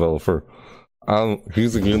game developer.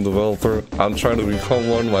 He's a game developer. I'm trying to become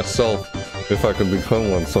one myself, if I can become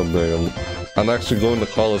one someday. I'm actually going to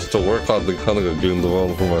college to work on becoming a game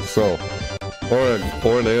developer myself. Or an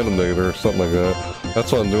animator, or something like that.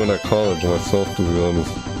 That's what I'm doing at college myself, to be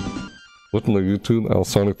honest. What's my YouTube?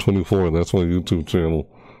 Alsonic24, that's my YouTube channel.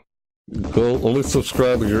 Go, only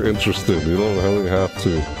subscribe if you're interested, you don't really have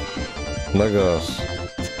to. My gosh.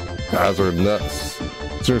 Guys are nuts.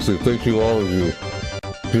 Seriously, thank you all of you.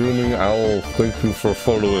 Gaming Owl, thank you for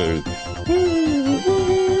following.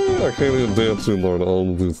 I can't even dance anymore to all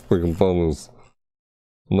of these freaking follows.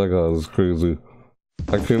 Oh my god, it's crazy.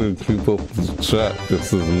 I can't even keep up with the chat.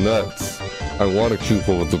 This is nuts. I want to keep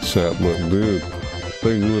up with the chat, but dude,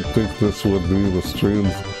 you would think this would be the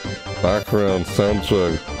stream's background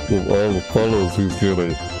soundtrack with all the follows he's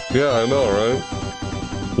getting. Yeah, I know, right?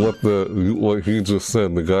 What he just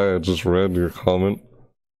said, the guy I just read your comment.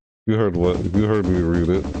 You heard me read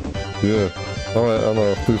it. Yeah. Alright, I'm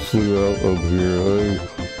officially out of here. I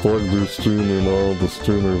plugged your stream and all the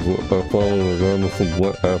streamers I follow regardless of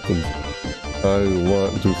what happens. I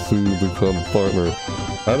want to see you become a partner.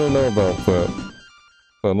 I don't know about that.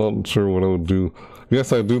 I'm not sure what I would do.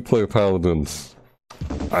 Yes, I do play Paladins.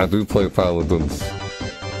 I do play Paladins.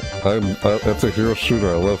 It's a hero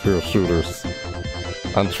shooter. I love hero shooters.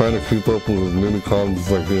 I'm trying to keep up with as many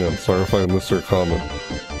comments as I can. Sorry if I missed your comment.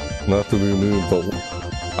 Not to be mean, but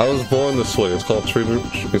I was born this way. It's called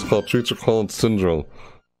Treacher-Collins syndrome.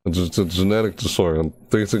 It's a genetic disorder.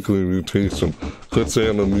 Basically a mutation. Could say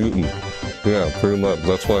I'm a mutant. Yeah, pretty much.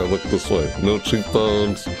 That's why I look this way. No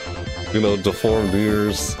cheekbones. You know, deformed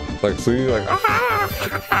ears. Like, see? Like,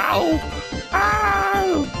 ow!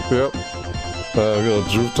 Ow! Yep. You know,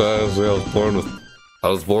 drooped eyes. Yeah, I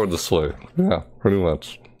was born this way. Yeah, pretty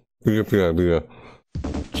much. You get the idea.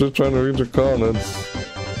 Just trying to read your comments.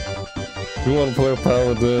 You want to play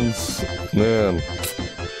Paladins? Man.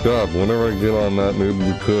 God, whenever I get on that, maybe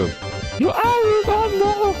we could. Why are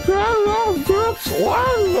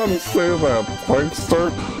you gonna say that, Plankster?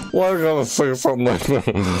 Why are you gonna say something like that?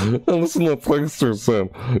 And listen to Plankster said.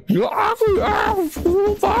 You ugly ass,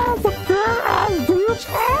 bitch!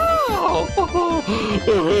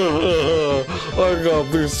 I gotta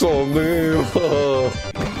be so mean.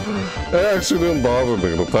 It actually didn't bother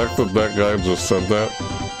me. The fact that that guy just said that,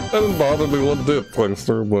 it didn't bother me one bit,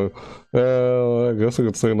 Plankster, but I guess I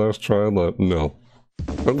could say nice try, but no.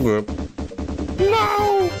 I'm good.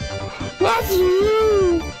 No! That's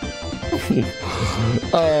you!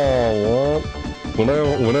 Oh, what?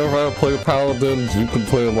 Whenever I play Paladins, you can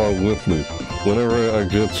play along with me. Whenever I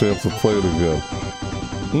get a chance to play it again.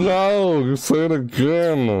 No! You say it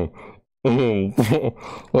again! Oh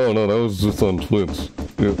no, that was just on Twitch.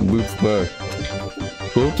 It loops back.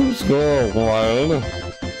 Go to Skull, Wild.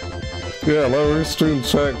 Yeah, my restream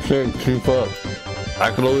chat can't keep up.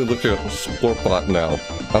 I can only look at Sportbot now.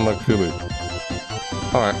 I'm not kidding.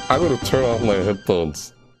 Alright, I'm gonna turn off my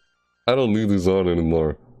headphones. I don't need these on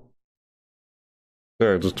anymore.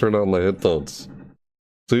 There, I just turned on my headphones.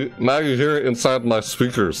 See, now you hear it inside my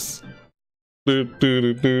speakers. Thanks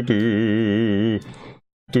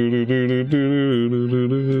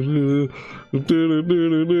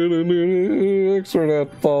for that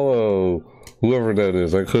follow. Whoever that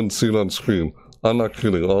is, I couldn't see it on screen. I'm not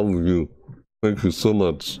kidding, all of you. Thank you so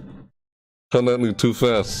much. Come at me too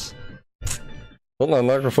fast. Well, my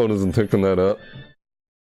microphone isn't picking that up.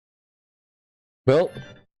 Well,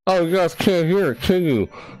 oh, you guys can't hear it, can you?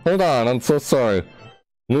 Hold on, I'm so sorry.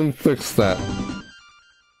 Let me fix that.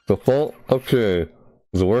 Default? Okay.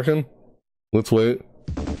 Is it working? Let's wait.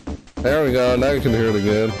 There we go, now you can hear it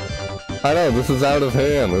again. I know, this is out of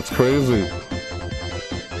hand, it's crazy.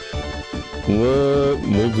 What?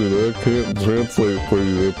 No, dude, I can't translate for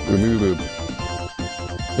you if needed.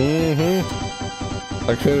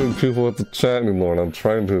 I can't even keep up with the chat anymore, and I'm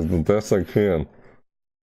trying to the best I can.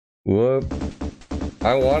 What?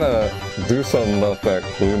 I wanna do something about that,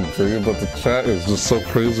 Queen Free, but the chat is just so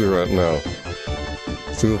crazy right now.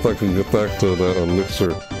 See if I can get back to that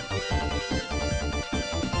mixer.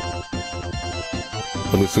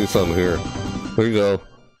 Let me see something here. There you go.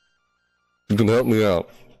 You can help me out.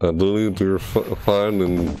 I believe you're fine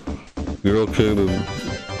and you're okay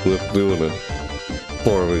with doing it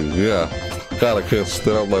for me. Yeah. God, I can't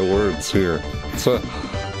spit out my words here. So,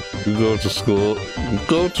 you go to school. You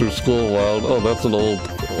go to school, Wild. Oh, that's an old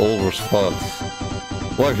response.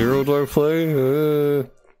 What hero do I play?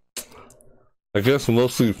 I guess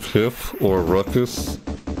mostly Piff or Ruckus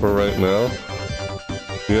for right now.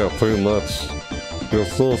 Yeah, pretty much. You're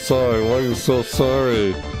so sorry. Why are you so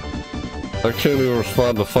sorry? I can't even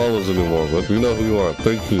respond to follows anymore, but you know who you are.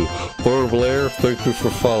 Thank you. For Blair, thank you for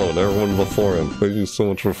following everyone before him. Thank you so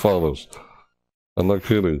much for follows. I'm not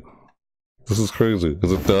kidding. This is crazy.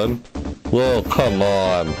 Is it done? Whoa, come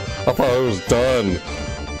on. I thought it was done.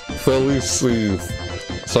 Felice.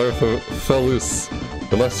 Sorry for Felice.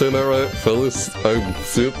 Am I saying that right? Felice?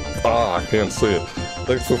 I can't say it.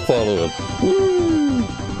 Thanks for following. Woo!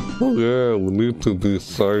 Oh yeah, we need to be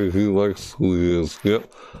sorry he likes who he is.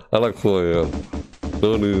 Yep. I like who I am.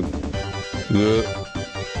 No need. Yeah.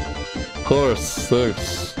 Of course,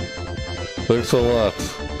 thanks. Thanks a lot.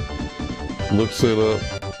 Looks it up.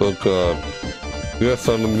 Oh god. Yes,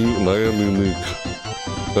 I'm a mutant. I am unique.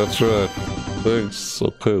 That's right. Thanks.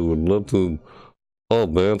 Okay, we'd love to all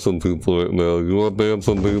dance on people right now. You want to dance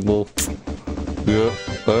on people? Yeah.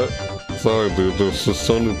 Sorry, dude. There's just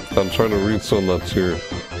so many. I'm trying to read so much here.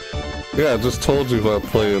 Yeah, I just told you about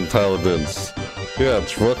playing Paladins. Yeah,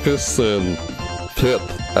 it's Ruckus and Pip,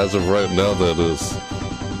 as of right now, that is.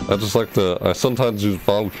 I just like to, I sometimes use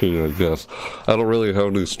Bomb King, I guess. I don't really have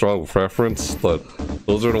any strong preference, but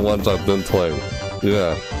those are the ones I've been playing.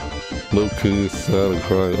 Yeah. No key, sad and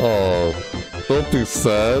crying. Oh, don't be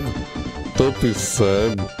sad. Don't be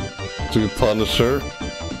sad, G Punisher.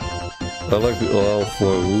 I like the alpha.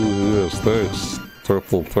 Ooh, yes, thanks.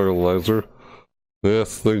 Purple fertilizer.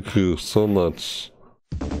 Yes, thank you so much.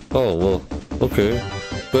 Oh, well, okay.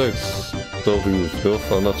 Thanks, W.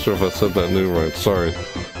 Filth. I'm not sure if I said that name right, sorry.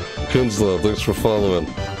 Kinslow, thanks for following.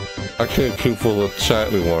 I can't keep up with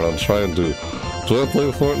chat anymore, I'm trying to. Do I play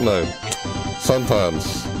Fortnite?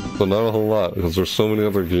 Sometimes, but not a whole lot, because there's so many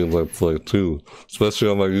other games I play too. Especially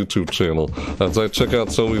on my YouTube channel, as I check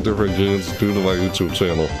out so many different games due to my YouTube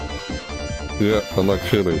channel. Yeah, I'm not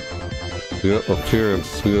kidding. Yeah,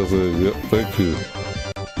 appearance, he has a, yeah, thank you.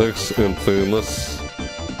 Thanks, Infamous.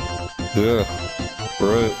 Yeah,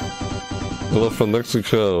 right. Hello from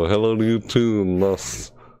Mexico. Hello to you too,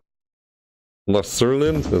 Marcelin? Is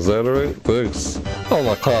that right? Thanks. Oh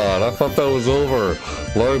my god, I thought that was over.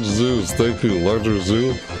 Large zoos, thank you. Larger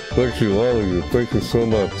zoo, thank you, all of you. Thank you so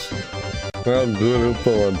much. Found good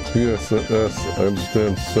info on TSS. I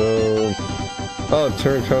understand so. Oh,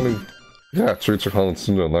 Tarrant County. Yeah, Treacher Collins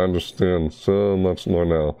syndrome. I understand so much more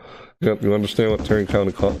now. Yep, you understand what Tarrant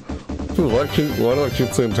County Dude, why do I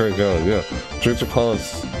keep saying Tarrant County? Yeah, Treacher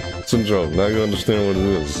Collins syndrome. Now you understand what it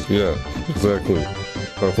is. Yeah, exactly.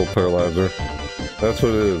 Purple paralyzer. That's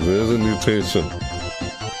what it is. It is a mutation.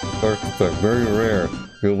 Architect, very rare.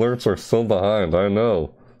 The alerts are so behind. I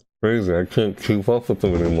know. Crazy. I can't keep up with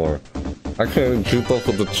them anymore. I can't even keep up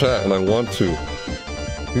with the chat, and I want to.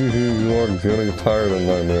 You are getting tired of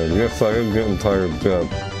my man. Yes, I am getting tired, Dad.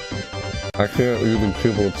 I can't even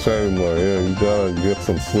keep up with chat anymore. Yeah, you gotta get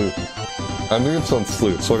some sleep. I need some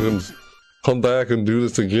sleep so I can come back and do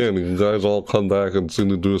this again. You guys all come back and see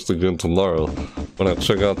me do this again tomorrow when I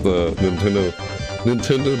check out the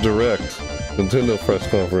Nintendo Direct, Nintendo press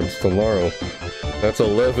conference tomorrow. That's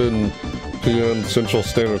 11 p.m. Central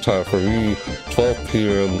Standard Time for me, 12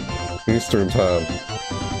 p.m. Eastern Time.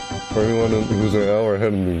 For anyone who's an hour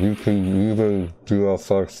ahead of me, you can either do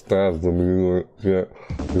outside stats than you get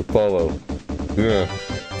you follow. Yeah.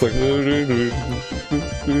 It's like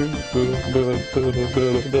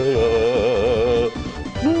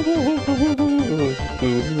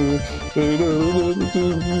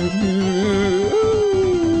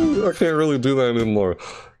I can't really do that anymore.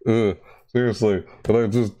 Seriously, but I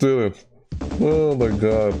just did it. Oh my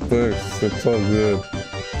god, thanks. It's all good.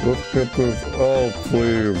 Let's get this. Oh,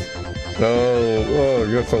 please. Oh,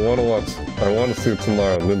 yes, I want to see it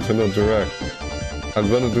tomorrow. Nintendo Direct. I'm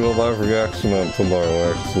gonna do a live reaction on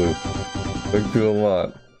tomorrow, actually. Thank you a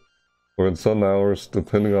lot. Or in some hours,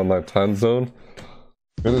 depending on my time zone.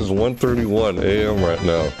 It is 1:31 a.m. right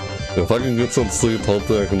now. If I can get some sleep,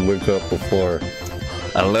 hopefully I can wake up before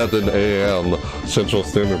 11 a.m. Central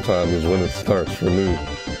Standard Time is when it starts for me.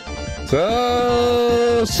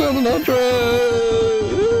 So, 700!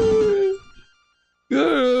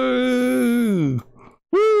 Yay!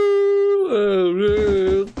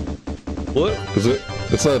 Woo! What? Is it?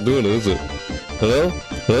 It's not doing it, is it? Hello?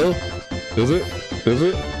 Hello? Is it? Is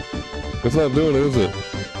it? It's not doing it, is it?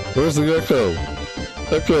 Where's the echo?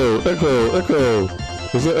 Echo! Echo! Echo!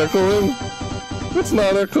 Is it echoing? It's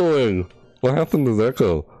not echoing! What happened to the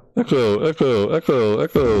echo? Echo! Echo! Echo!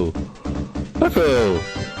 Echo! Echo!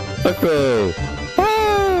 Echo!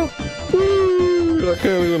 Ah! Woo! I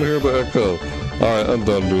can't even hear the echo. Alright, I'm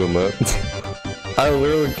done doing that. I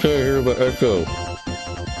literally can't hear the echo.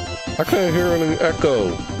 I can't hear any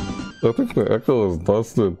echo. I think the echo is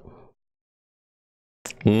busted.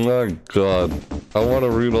 My god. I want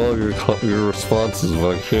to read all your responses,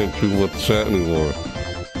 but I can't keep with chat anymore.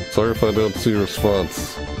 Sorry if I don't see your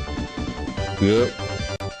response. Yep.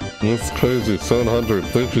 That's crazy. 700.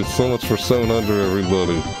 Thank you so much for 700,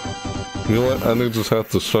 everybody. You know what? I may just have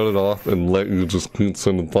to shut it off and let you just keep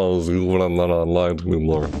sending follows even when I'm not online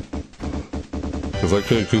anymore. Because I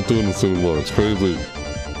can't keep doing this anymore. It's crazy.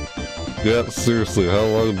 Yeah, seriously, how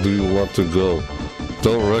long do you want to go?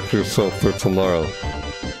 Don't wreck yourself for tomorrow.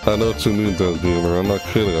 I know what you mean, though, gamer. I'm not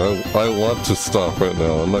kidding. I want to stop right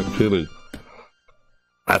now. I'm not kidding.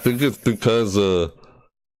 I think it's because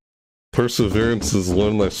perseverance is one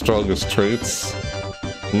of my strongest traits.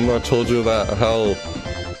 Remember I told you that how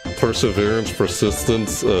perseverance,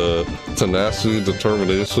 persistence, tenacity,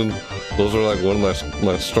 determination, those are like one of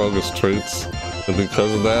my strongest traits. And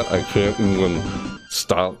because of that, I can't even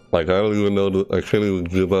stop. Like, I don't even know I can't even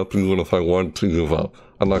give up even if I want to give up.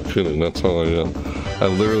 I'm not kidding, that's how I am. I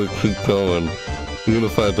literally keep going, even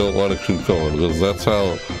if I don't want to keep going, because that's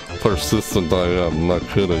how persistent I am. I'm not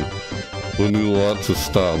kidding. When you want to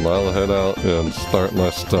stop, I'll head out and start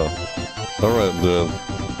my stuff. Alright, then.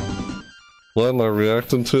 What am I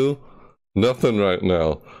reacting to? Nothing right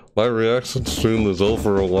now. My reaction stream was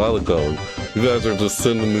over a while ago. You guys are just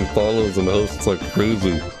sending me follows and hosts like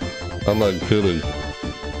crazy. I'm not kidding.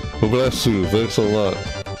 But bless you, thanks a lot.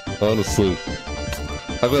 Honestly.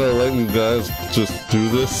 I'm gonna let you guys just do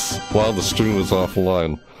this while the stream is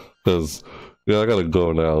offline. Cause, yeah, I gotta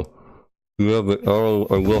go now.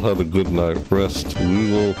 I will have a good night. Rest.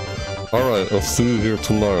 We will... Alright, I'll see you here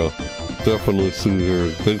tomorrow. Definitely see you here.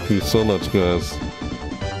 Thank you so much, guys.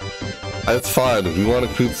 It's fine. If you want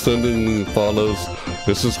to keep sending me follows,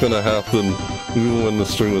 it's just gonna happen even when the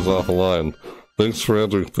stream is offline. Thanks for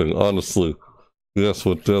everything, honestly. Yes,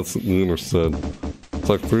 what Death Lunar said. It's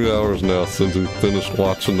like 3 hours now since we finished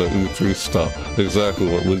watching the E3 stuff. Exactly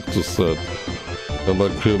what Link just said. I'm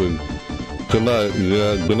not kidding. Good night,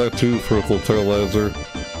 yeah, good night to you, Purple Terralizer.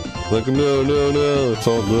 Like, no, it's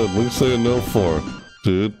all good. What are you saying no for,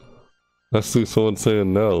 dude? I see someone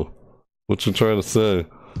saying no. What you trying to say?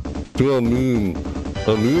 Do a meme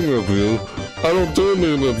review? I don't do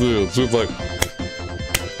meme reviews. It's like,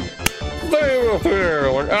 stay up here!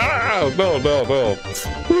 Like, no.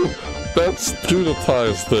 That's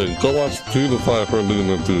PewDiePie's thing. Go watch PewDiePie for meme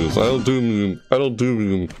reviews. I don't do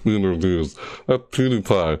meme reviews. That's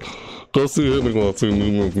PewDiePie. Go see him watching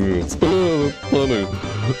meme reviews. That's funny.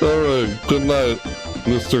 Alright, good night,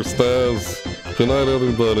 Mr. Staz. Good night,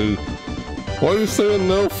 everybody. What are you saying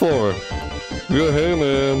no for? Yeah, hey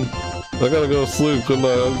man. I gotta go to sleep. Good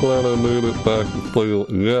night. I'm glad I made it back and play.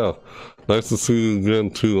 Yeah. Nice to see you again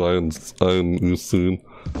too. I am you soon.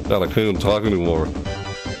 God, I can't even talk anymore.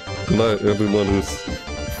 Good night, everyone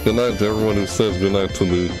good night to everyone who says good night to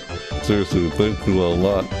me. Seriously, thank you a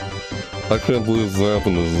lot. I can't believe this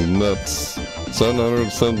happened. This is nuts.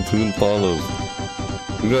 717 follows.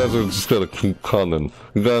 You guys are just gonna keep coming.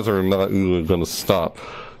 You guys are not even gonna stop.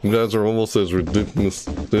 You guys are almost as ridiculous.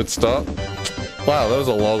 Did it stop? Wow, that was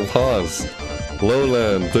a long pause.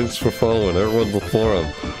 Lowland, thanks for following. Everyone before him.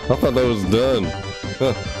 I thought that was done.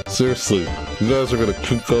 Seriously, you guys are gonna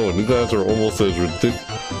keep going. You guys are almost as ridiculous.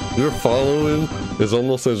 Your following is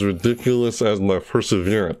almost as ridiculous as my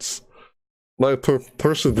perseverance. My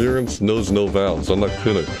perseverance knows no bounds. I'm not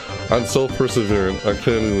kidding. I'm so perseverant, I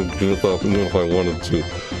can't even give up even if I wanted to.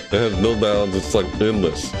 It has no bounds, it's like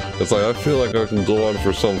endless. It's like I feel like I can go on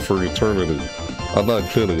for eternity. I'm not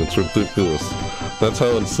kidding, it's ridiculous. That's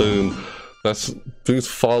how insane. These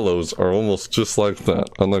follows are almost just like that.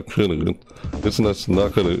 I'm not kidding. It's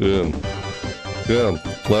not gonna end. Yeah,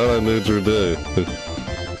 glad I made your day.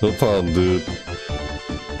 No problem, dude.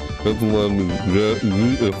 Everyone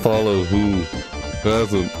you follow who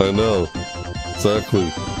hasn't, I know.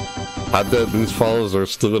 Exactly. I bet these follows are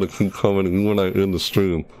still gonna keep coming even when I end the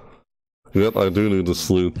stream. Yep, I do need to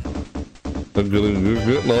sleep. You're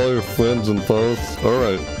getting all your friends and follows?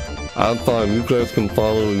 Alright. I'm fine, you guys can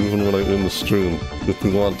follow even when I end the stream, if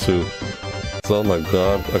you want to. So, oh my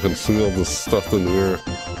god, I can see all this stuff in here.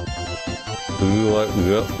 Do you like,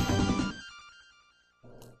 yep.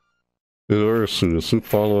 Where is she? Is she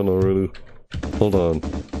following already? Hold on.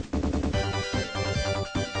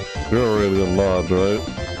 You're already a mod, right?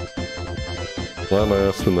 Why am I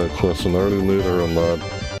asking that question? I already made her a mod.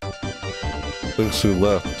 I think she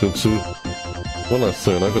left, did she? What am I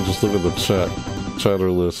saying? I can just look at the chatter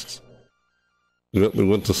list. Yep, we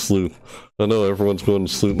went to sleep. I know everyone's going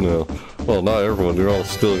to sleep now. Well, not everyone, you're all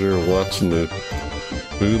still here watching me.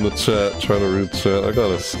 Reading the chat, trying to read chat. I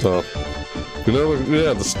gotta stop. You know,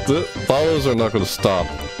 yeah, the follows are not gonna stop.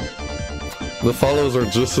 The follows are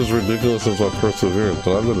just as ridiculous as my perseverance,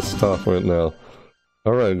 but I'm gonna stop right now.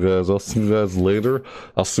 Alright guys, I'll see you guys later.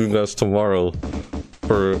 I'll see you guys tomorrow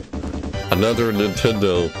for another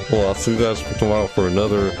Nintendo. Well, I'll see you guys tomorrow for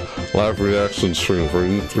another live reaction stream for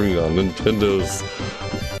E3 on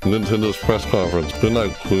Nintendo's press conference. Good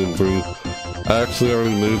night, Queen 3. I actually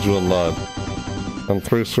already made you a mod. I'm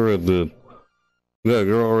pretty sure I did. Yeah,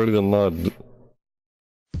 you're already a mod.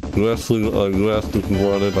 You asked if you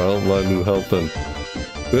wanted, I don't mind you helping.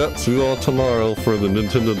 Yep, see you all tomorrow for the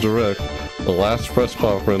Nintendo Direct, the last press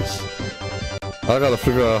conference. I gotta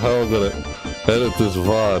figure out how I'm gonna edit this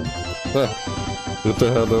VOD. Good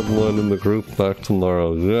to have everyone in the group back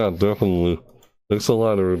tomorrow. Yeah, definitely. Thanks a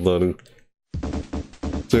lot, everybody.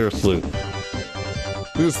 Seriously.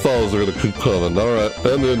 These follows are gonna keep coming. Alright,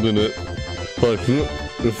 I'm ending it. Like,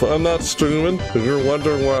 if I'm not streaming, if you're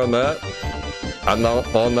wondering where I'm at, I'm not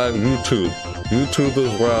on that YouTube. YouTube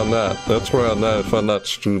is where I'm at. That's where I'm at if I'm not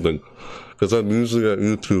streaming. Because I'm usually at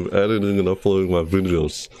YouTube editing and uploading my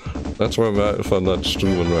videos. That's where I'm at if I'm not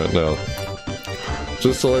streaming right now.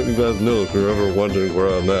 Just to let you guys know, if you're ever wondering where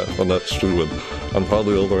I'm at if I'm not streaming, I'm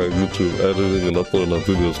probably over at YouTube editing and uploading my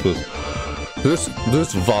videos because This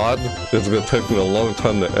VOD is gonna take me a long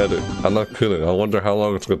time to edit. I'm not kidding. I wonder how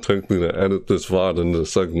long it's gonna take me to edit this VOD into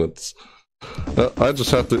segments. I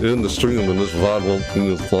just have to end the stream and this VOD won't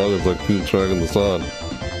be as long as I keep dragging this on.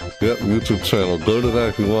 Yep, YouTube channel. Go to that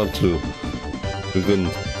if you want to. You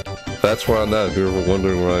can. That's where I'm at if you're ever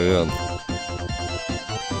wondering where I am.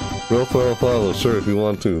 Real follow, sure, if you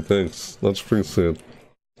want to. Thanks. Much appreciated.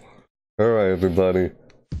 Alright, everybody.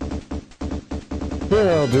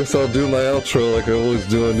 Well, I'll do my outro like I always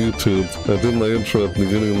do on YouTube. I did my intro at the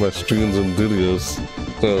beginning of my streams and videos.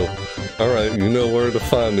 So, alright, you know where to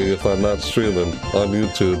find me if I'm not streaming on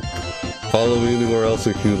YouTube. Follow me anywhere else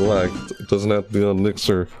if you'd like. It doesn't have to be on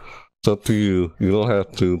Mixer. It's up to you. You don't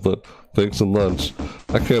have to, but thanks a bunch.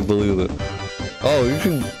 I can't believe it. Oh, you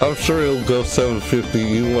can. I'm sure it'll go 750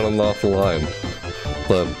 even when I'm off the line.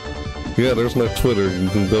 But yeah, there's my Twitter. You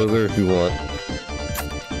can go there if you want.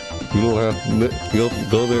 You don't have to. You'll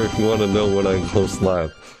go there if you want to know when I post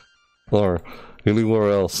live or anywhere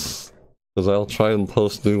else. Because I'll try and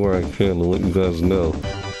post anywhere I can to let you guys know.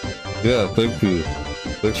 Yeah, thank you.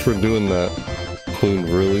 Thanks for doing that, Queen.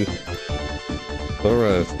 Really. All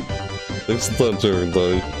right. Thanks a bunch,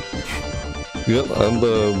 everybody. Yep, I'm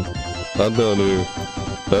done here.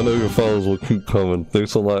 I know your follows will keep coming.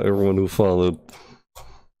 Thanks a lot, everyone who followed.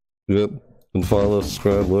 Yep, and follow,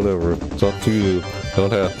 subscribe, whatever. It's up to you.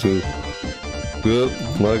 Don't have to. Yep,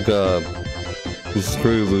 my god. This is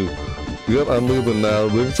crazy. Yep, I'm leaving now.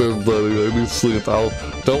 Thanks, everybody. I need sleep.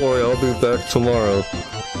 Don't worry, I'll be back tomorrow.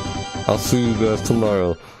 I'll see you guys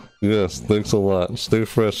tomorrow. Yes, thanks a lot. Stay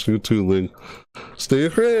fresh, you too, Link. Stay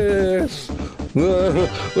fresh!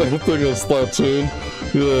 I'm thinking of Splatoon.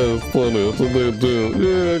 Yeah, it's funny. That's what they do.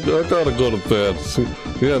 Yeah, I gotta go to bed. See,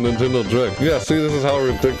 yeah, Nintendo Direct. Yeah, see, this is how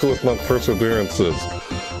ridiculous my perseverance is.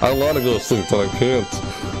 I want to go to sleep, but I can't.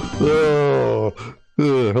 Oh,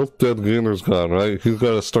 yeah, Health Dead Gamer's gone, right? He's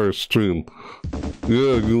gotta start a stream.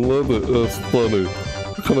 Yeah, you love it. That's funny.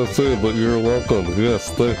 What can I say? But you're welcome.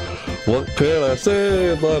 Yes, what can I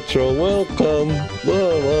say but you're welcome?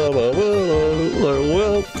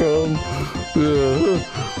 Welcome. Yeah,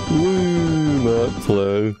 we not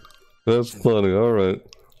play. That's funny. Alright.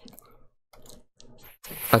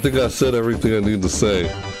 I think I said everything I need to say.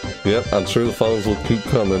 Yep, I'm sure the follows will keep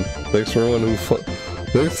coming. Thanks for everyone who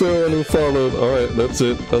followed. Alright, that's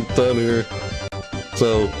it. I'm done here.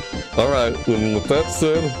 So, alright, with that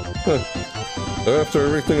said, after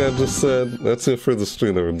everything I just said, that's it for the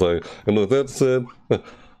stream, everybody. And with that said,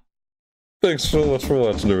 thanks so much for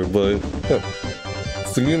watching, everybody.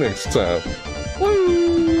 See you next time. Woo!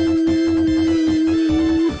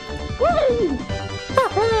 Woo!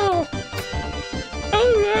 Oh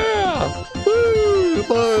yeah! Woo!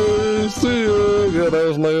 Bye! See ya! Yeah, that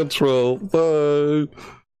was my intro. Bye!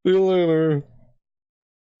 See you later.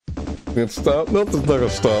 Can't stop? Nothing's not gonna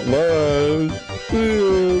stop. Bye! See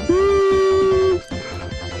ya! Woo!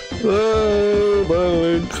 Bye,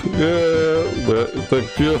 Link. Yeah,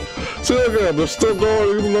 thank you. See again, they're still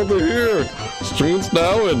going even though they're here. Streams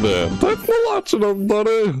now and then. Thanks for watching,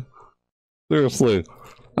 everybody. Seriously,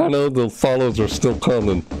 I know the follows are still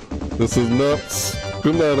coming. This is nuts.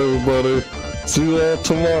 Good night, everybody. See you all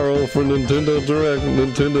tomorrow for Nintendo Direct,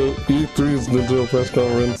 Nintendo E3's Nintendo press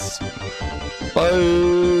conference. Bye.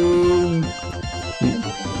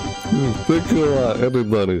 Thank you a lot,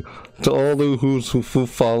 everybody. To all who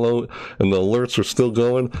follow and the alerts are still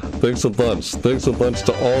going, thanks a bunch. Thanks a bunch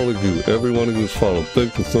to all of you, everyone who's followed.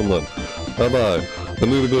 Thank you so much. Bye-bye. I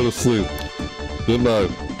need to go to sleep. Good night.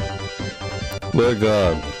 My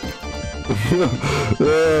God.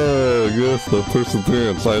 Yes, my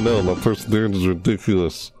perseverance. I know, my perseverance is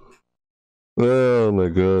ridiculous. Oh my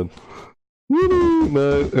God. Good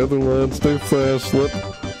night, everyone. Stay fresh. Let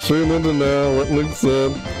stream into now. Let Link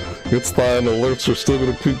said. It's fine, alerts are still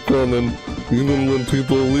gonna keep coming, even when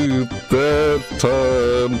people leave.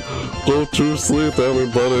 Bedtime. Go to sleep,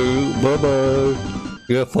 everybody. Bye-bye.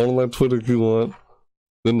 Yeah, follow my Twitter if you want.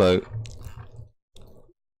 Good night.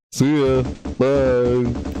 See ya. Bye.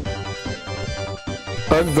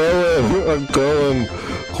 I'm going.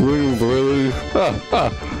 Queen, really?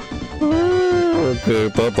 Okay,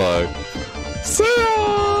 bye-bye. See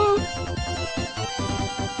ya!